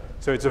together.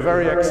 So it's a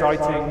very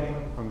exciting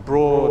and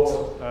broad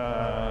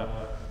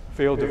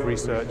field of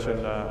research,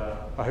 and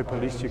I hope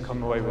at least you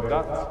come away with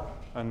that.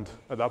 And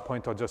at that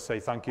point, I'll just say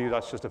thank you.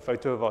 That's just a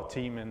photo of our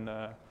team in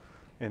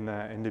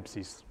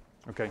LibSys.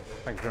 Okay,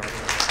 thank you very much.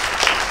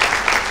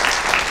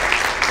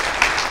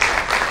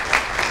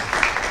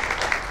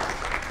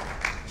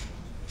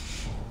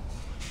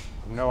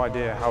 I have no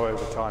idea how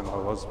over time I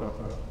was, but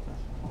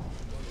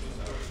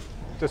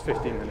just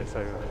 15 minutes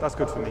over. That's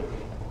good for me.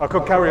 I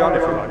could carry on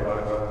if you like,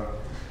 but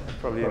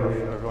probably enough.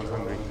 Everyone's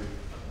hungry.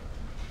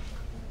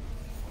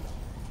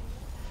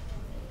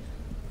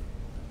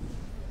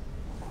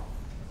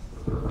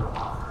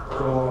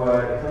 So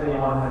if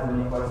anyone has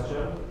any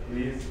question,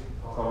 please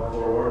come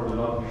forward. Do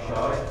not be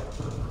shy.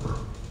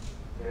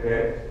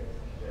 Okay?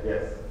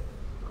 Yes.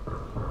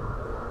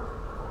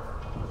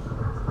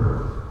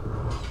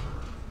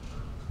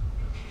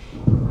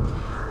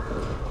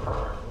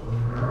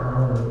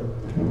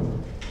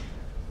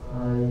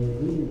 I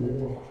really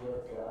didn't get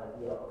the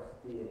idea of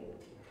steering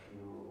if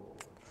you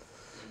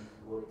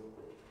would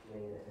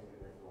explain it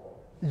a bit more.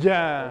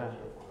 Yeah.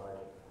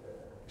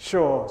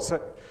 Sure.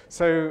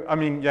 So I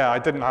mean, yeah, I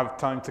didn't have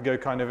time to go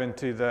kind of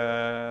into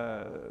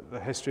the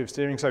history of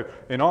steering. So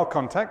in our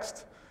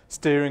context,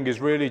 steering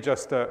is really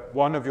just that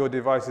one of your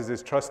devices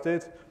is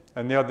trusted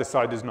and the other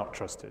side is not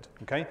trusted,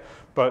 okay?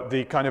 But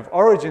the kind of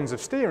origins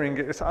of steering,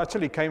 it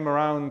actually came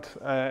around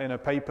in a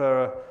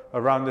paper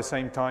around the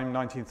same time,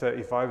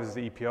 1935, as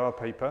the EPR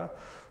paper,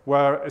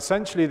 where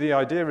essentially the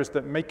idea is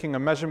that making a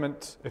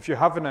measurement, if you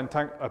have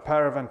a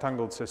pair of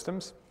entangled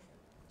systems,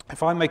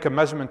 if I make a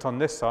measurement on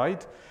this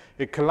side,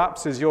 it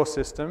collapses your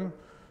system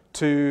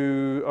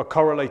to a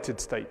correlated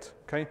state,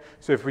 okay?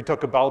 So if we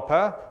took a bell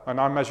pair and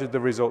I measured the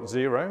result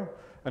 0,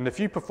 and if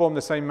you perform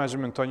the same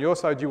measurement on your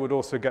side, you would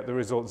also get the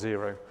result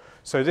 0.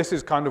 So this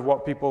is kind of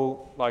what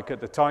people, like at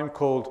the time,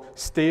 called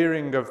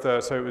steering of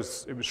the, so it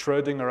was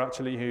Schrödinger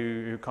actually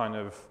who kind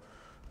of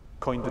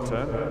coined the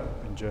term,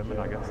 in German,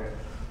 I guess.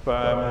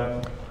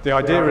 But the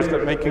idea is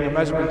that making a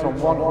measurement on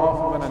one half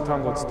of an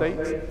entangled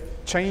state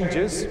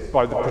changes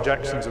by the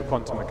projections of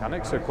quantum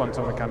mechanics. So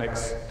quantum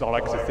mechanics,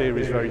 like the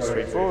theory, is very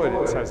straightforward.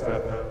 It says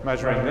that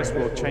measuring this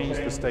will change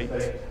the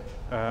state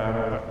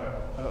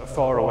a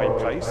far away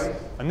place.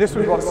 And this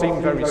was what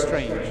seemed very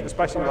strange,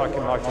 especially like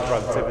in light of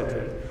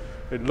relativity.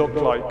 It looked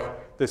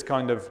like this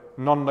kind of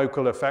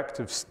non-local effect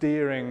of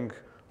steering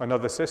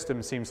another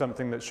system seemed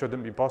something that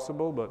shouldn't be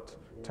possible, but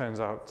turns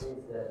out.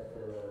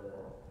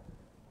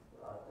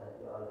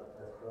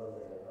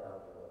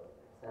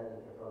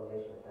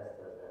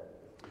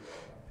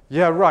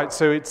 Yeah, right.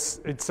 So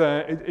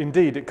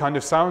indeed, it kind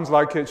of sounds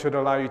like it should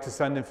allow you to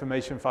send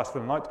information faster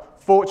than light.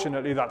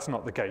 Fortunately, that's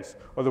not the case.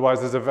 Otherwise,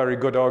 there's a very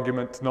good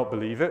argument to not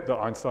believe it that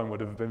Einstein would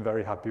have been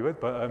very happy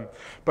with.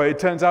 But it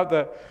turns out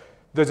that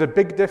there's a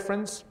big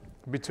difference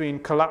between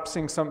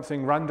collapsing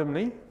something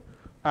randomly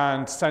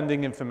and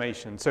sending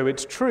information. So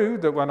it's true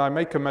that when I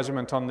make a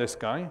measurement on this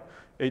guy,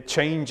 it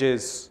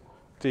changes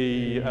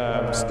the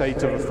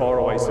state of a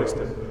faraway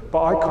system.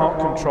 But I can't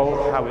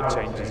control how it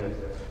changes it.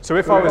 So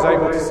if I was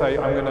able to say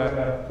I'm going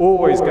to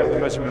always get the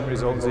measurement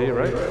result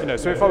 0,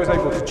 so if I was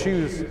able to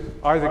choose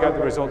either get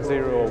the result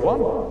 0 or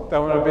 1,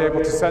 then I would be able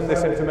to send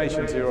this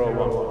information 0 or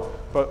 1.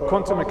 But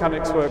quantum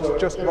mechanics works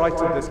just right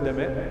at this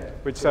limit,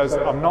 which says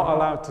I'm not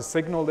allowed to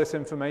signal this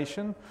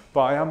information,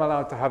 but I am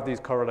allowed to have these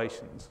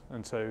correlations.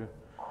 And so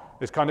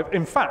it's kind of,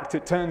 in fact,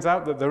 it turns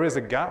out that there is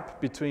a gap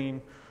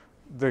between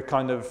the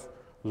kind of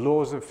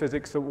laws of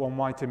physics that one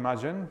might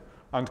imagine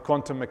and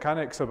quantum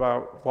mechanics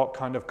about what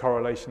kind of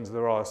correlations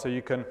there are. So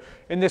you can,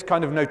 in this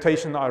kind of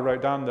notation that I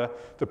wrote down,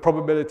 the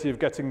probability of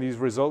getting these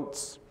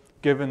results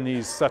given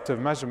these set of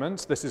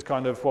measurements, this is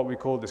kind of what we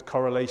call this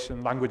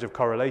correlation, language of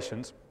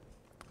correlations.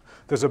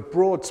 There's a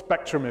broad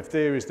spectrum of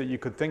theories that you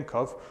could think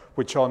of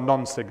which are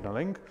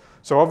non-signaling.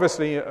 So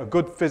obviously a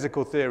good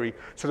physical theory.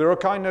 So there are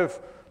kind of,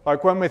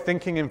 like when we're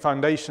thinking in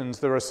foundations,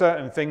 there are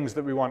certain things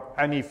that we want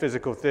any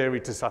physical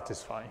theory to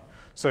satisfy.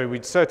 So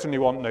we'd certainly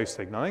want no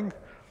signaling.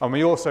 And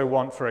we also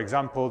want, for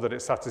example, that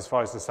it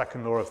satisfies the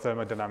second law of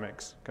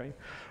thermodynamics. Okay?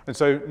 And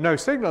so no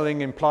signaling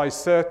implies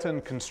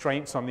certain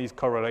constraints on these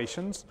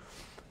correlations.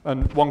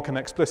 And one can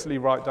explicitly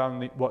write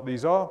down what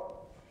these are.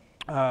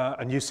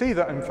 And you see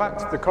that, in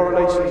fact, the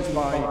correlations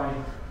by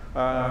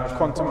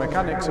quantum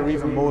mechanics are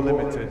even more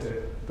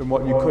limited than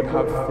what you could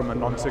have from a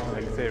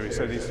non-signaling theory.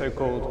 So these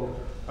so-called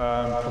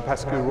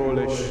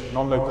Popescu-Raulish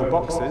non-local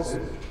boxes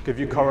give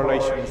you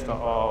correlations that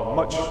are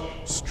much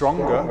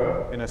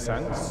stronger, in a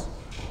sense,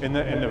 in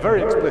a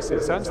very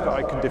explicit sense that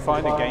I can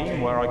define a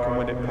game where I can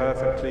win it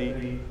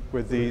perfectly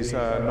with these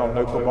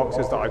non-local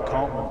boxes that I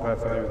can't win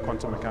perfectly with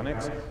quantum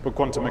mechanics, but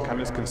quantum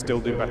mechanics can still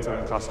do better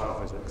than classical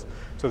physics.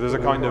 So there's a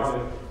kind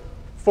of,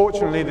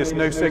 fortunately this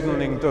no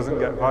signaling doesn't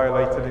get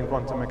violated in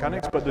quantum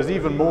mechanics, but there's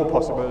even more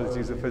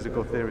possibilities of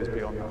physical theories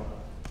beyond that.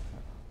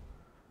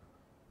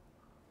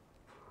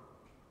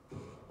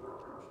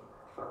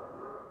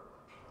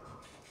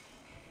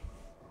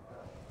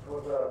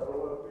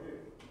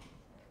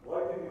 Why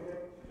did you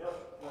think just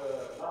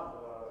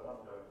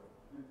lambda?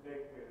 You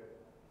take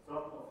sum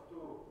of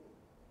two.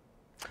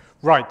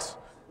 Right.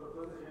 The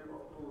position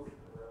of two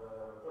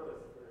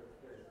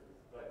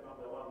like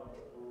lambda 1,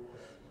 lambda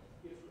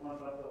 2, each one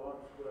lambda 1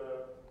 square.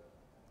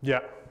 Yeah. A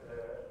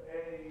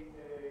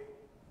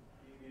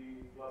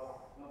plus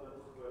lambda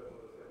 2 square for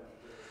the second.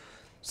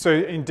 So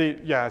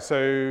indeed, yeah,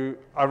 so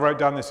I wrote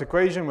down this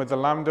equation with the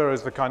lambda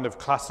as the kind of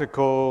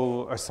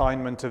classical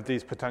assignment of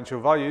these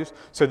potential values.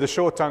 So the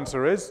short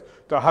answer is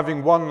that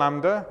having one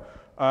lambda,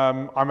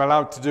 I'm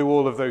allowed to do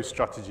all of those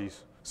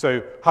strategies.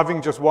 So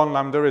having just one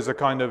lambda is a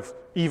kind of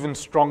even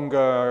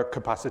stronger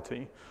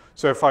capacity.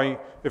 So if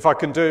I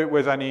can do it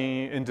with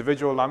any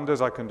individual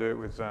lambdas, I can do it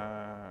with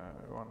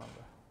one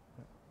lambda.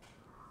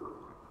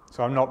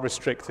 So I'm not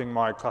restricting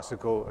my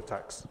classical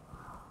attacks.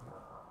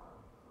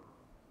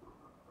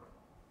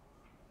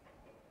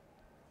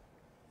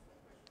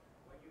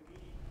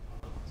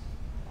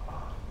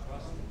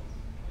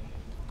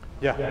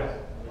 Yeah.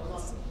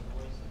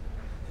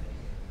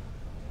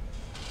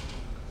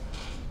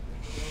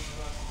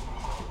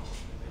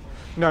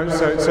 No,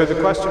 so the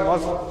question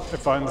was,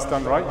 if I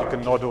understand right, you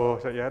can nod or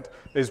shake your head,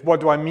 is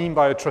what do I mean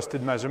by a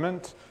trusted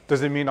measurement?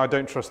 Does it mean I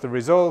don't trust the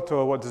result,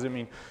 or what does it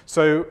mean?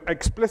 So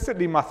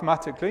explicitly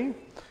mathematically,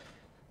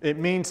 it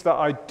means that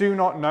I do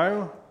not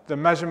know the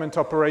measurement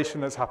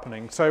operation that's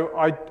happening. So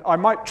I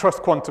might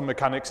trust quantum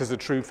mechanics as a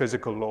true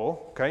physical law,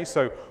 okay?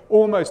 So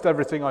almost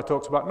everything I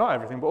talked about, not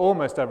everything, but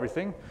almost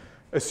everything,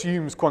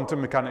 assumes quantum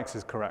mechanics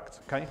is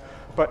correct, okay?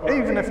 But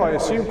even if I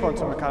assume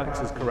quantum mechanics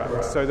is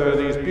correct, so there are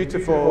these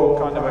beautiful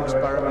kind of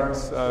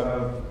experiments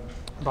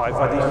by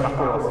Vadim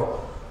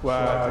Makarov,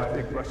 where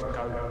this big Russian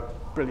guy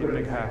with brilliant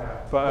big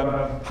hair,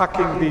 but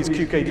hacking these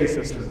QKD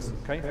systems,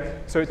 okay?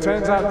 So it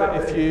turns out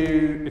that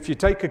if you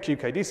take a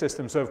QKD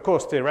system, so of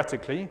course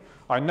theoretically,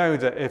 I know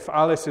that if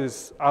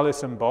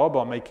Alice and Bob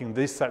are making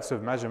these sets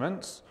of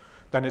measurements,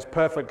 then it's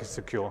perfectly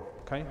secure,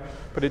 okay?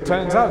 But it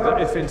turns out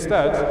that if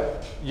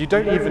instead you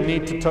don't even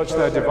need to touch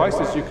their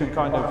devices, you can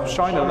kind of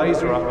shine a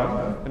laser at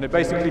them, and it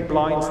basically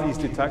blinds these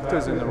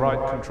detectors in the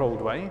right controlled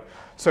way.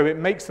 So it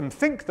makes them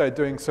think they're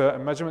doing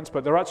certain measurements,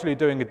 but they're actually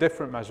doing a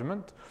different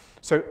measurement.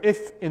 So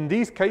if, in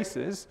these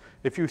cases,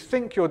 if you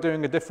think you're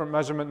doing a different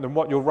measurement than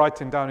what you're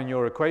writing down in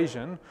your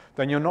equation,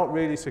 then you're not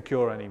really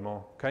secure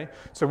anymore, okay?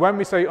 So when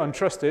we say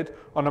untrusted,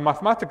 on a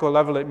mathematical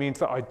level, it means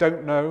that I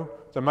don't know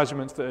the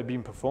measurements that have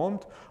been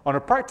performed. On a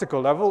practical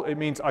level, it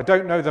means I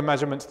don't know the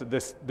measurements that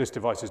this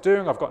device is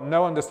doing. I've got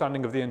no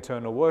understanding of the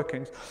internal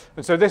workings.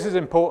 And so this is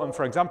important,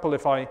 for example,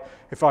 if I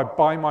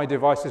buy my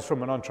devices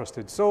from an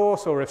untrusted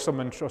source, or if some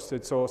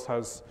untrusted source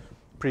has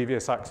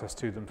previous access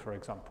to them, for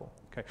example.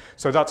 Okay,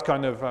 so that's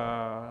kind of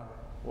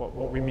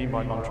what we mean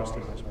by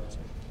non-trusted measurements.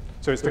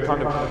 So it's the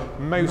kind of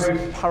most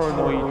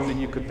paranoid that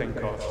you could think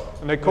of.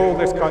 And they call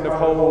this kind of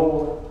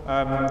whole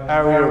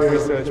area of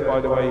research, by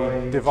the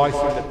way,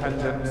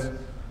 device-independent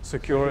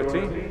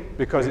security,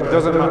 because it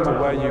doesn't matter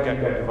where you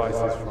get your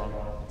devices from.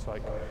 It's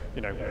like,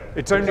 you know,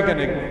 it's only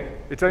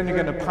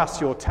going to pass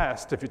your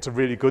test if it's a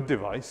really good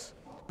device.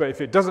 But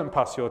if it doesn't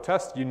pass your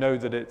test, you know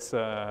that it's,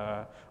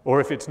 or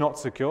if it's not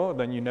secure,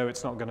 then you know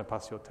it's not going to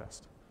pass your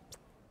test.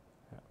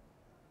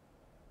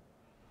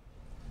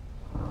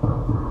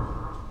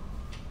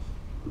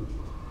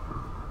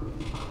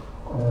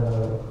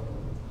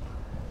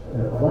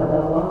 What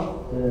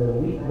about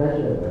weak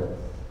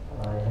measurements?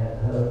 I have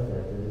heard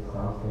that there is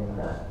something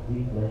that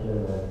weak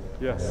measurements.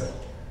 Yes. Is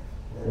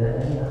there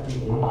any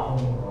application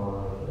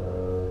or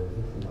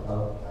this is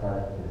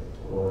outside this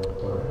or a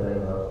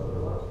framework or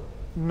what?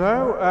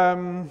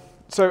 No.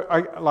 So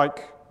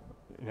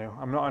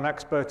I'm not an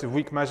expert of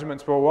weak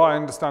measurements, but what I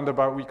understand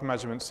about weak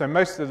measurements, so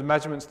most of the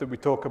measurements that we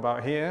talk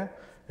about here,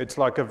 it's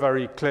like a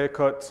very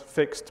clear-cut,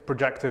 fixed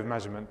projective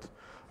measurement.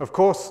 Of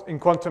course, in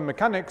quantum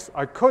mechanics,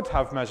 I could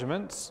have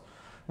measurements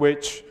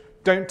which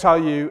don't tell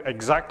you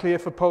exactly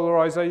if a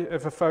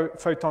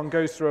photon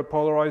goes through a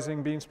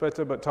polarizing beam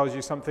splitter, but tells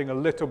you something, a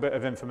little bit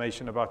of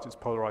information about its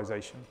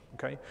polarization.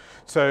 Okay,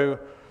 so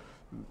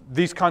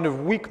these kind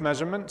of weak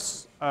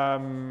measurements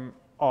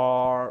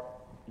are,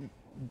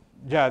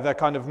 they're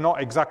kind of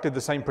not exactly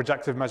the same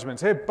projective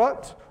measurements here,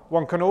 but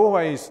one can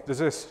always, there's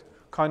this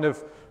kind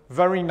of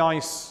very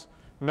nice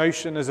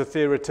notion as a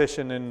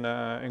theoretician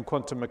in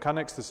quantum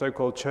mechanics, the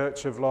so-called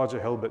church of larger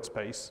Hilbert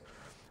space,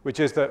 which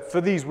is that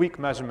for these weak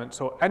measurements,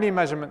 or any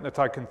measurement that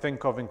I can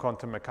think of in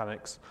quantum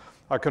mechanics,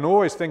 I can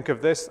always think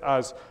of this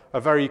as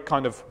a very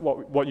kind of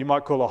what you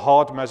might call a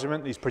hard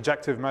measurement, these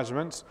projective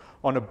measurements,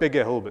 on a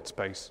bigger Hilbert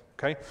space.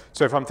 Okay?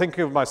 So if I'm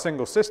thinking of my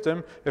single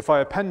system, if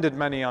I appended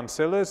many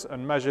ancillas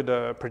and measured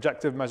a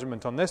projective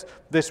measurement on this,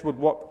 this would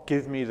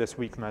give me this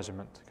weak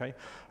measurement. Okay?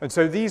 And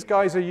so these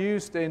guys are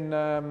used in,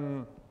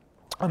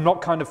 I'm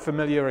not kind of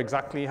familiar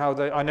exactly how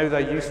I know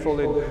they're useful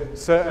in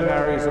certain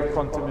areas of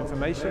quantum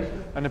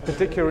information, and in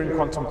particular in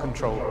quantum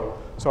control.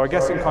 So I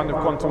guess in kind of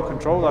quantum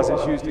control, as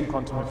it's used in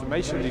quantum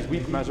information, these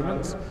weak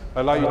measurements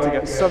allow you to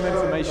get some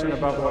information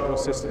about what your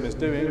system is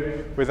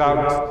doing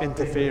without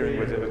interfering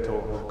with it at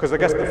all. Because I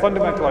guess the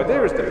fundamental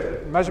idea is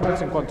that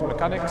measurements in quantum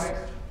mechanics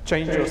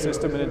change your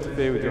system and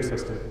interfere with your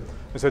system.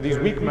 And so these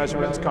weak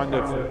measurements kind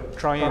of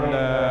try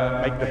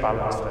and make the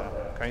balance there.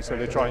 Okay, so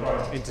they try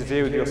and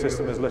interfere with your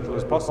system as little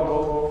as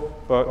possible,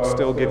 but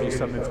still give you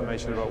some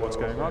information about what's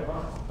going on.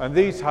 And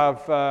these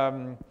have,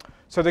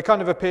 so they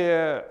kind of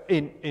appear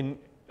in,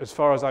 as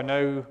far as I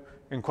know,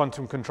 in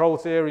quantum control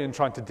theory and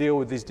trying to deal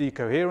with these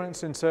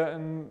decoherence in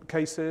certain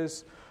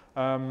cases,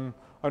 and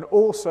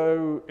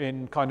also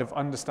in kind of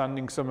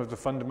understanding some of the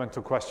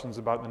fundamental questions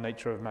about the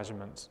nature of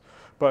measurements.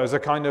 But as a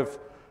kind of,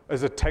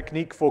 as a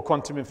technique for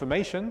quantum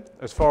information,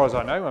 as far as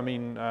I know, I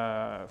mean,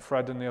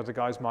 Fred and the other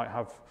guys might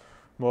have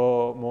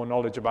more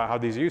knowledge about how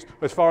these are used.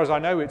 As far as I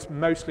know, it's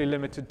mostly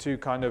limited to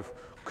kind of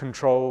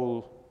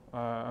control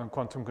and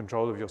quantum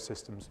control of your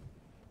systems,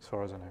 as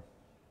far as I know.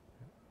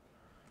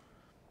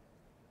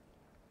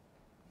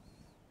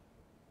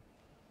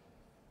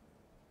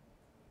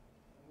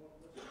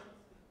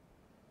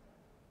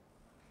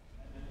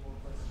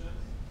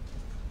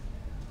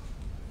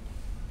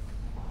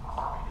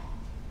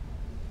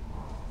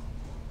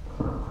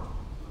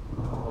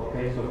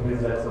 Okay, so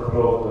please let's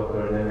applaud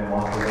Dr. Damian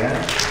once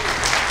again.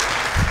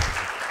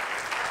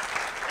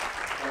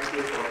 Thank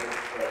you for this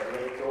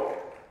great talk.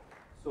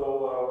 So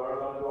we're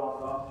going to go on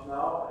lunch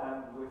now, and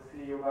we'll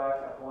see you back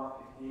at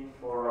 1:15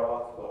 for our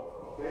last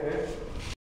talk. Okay?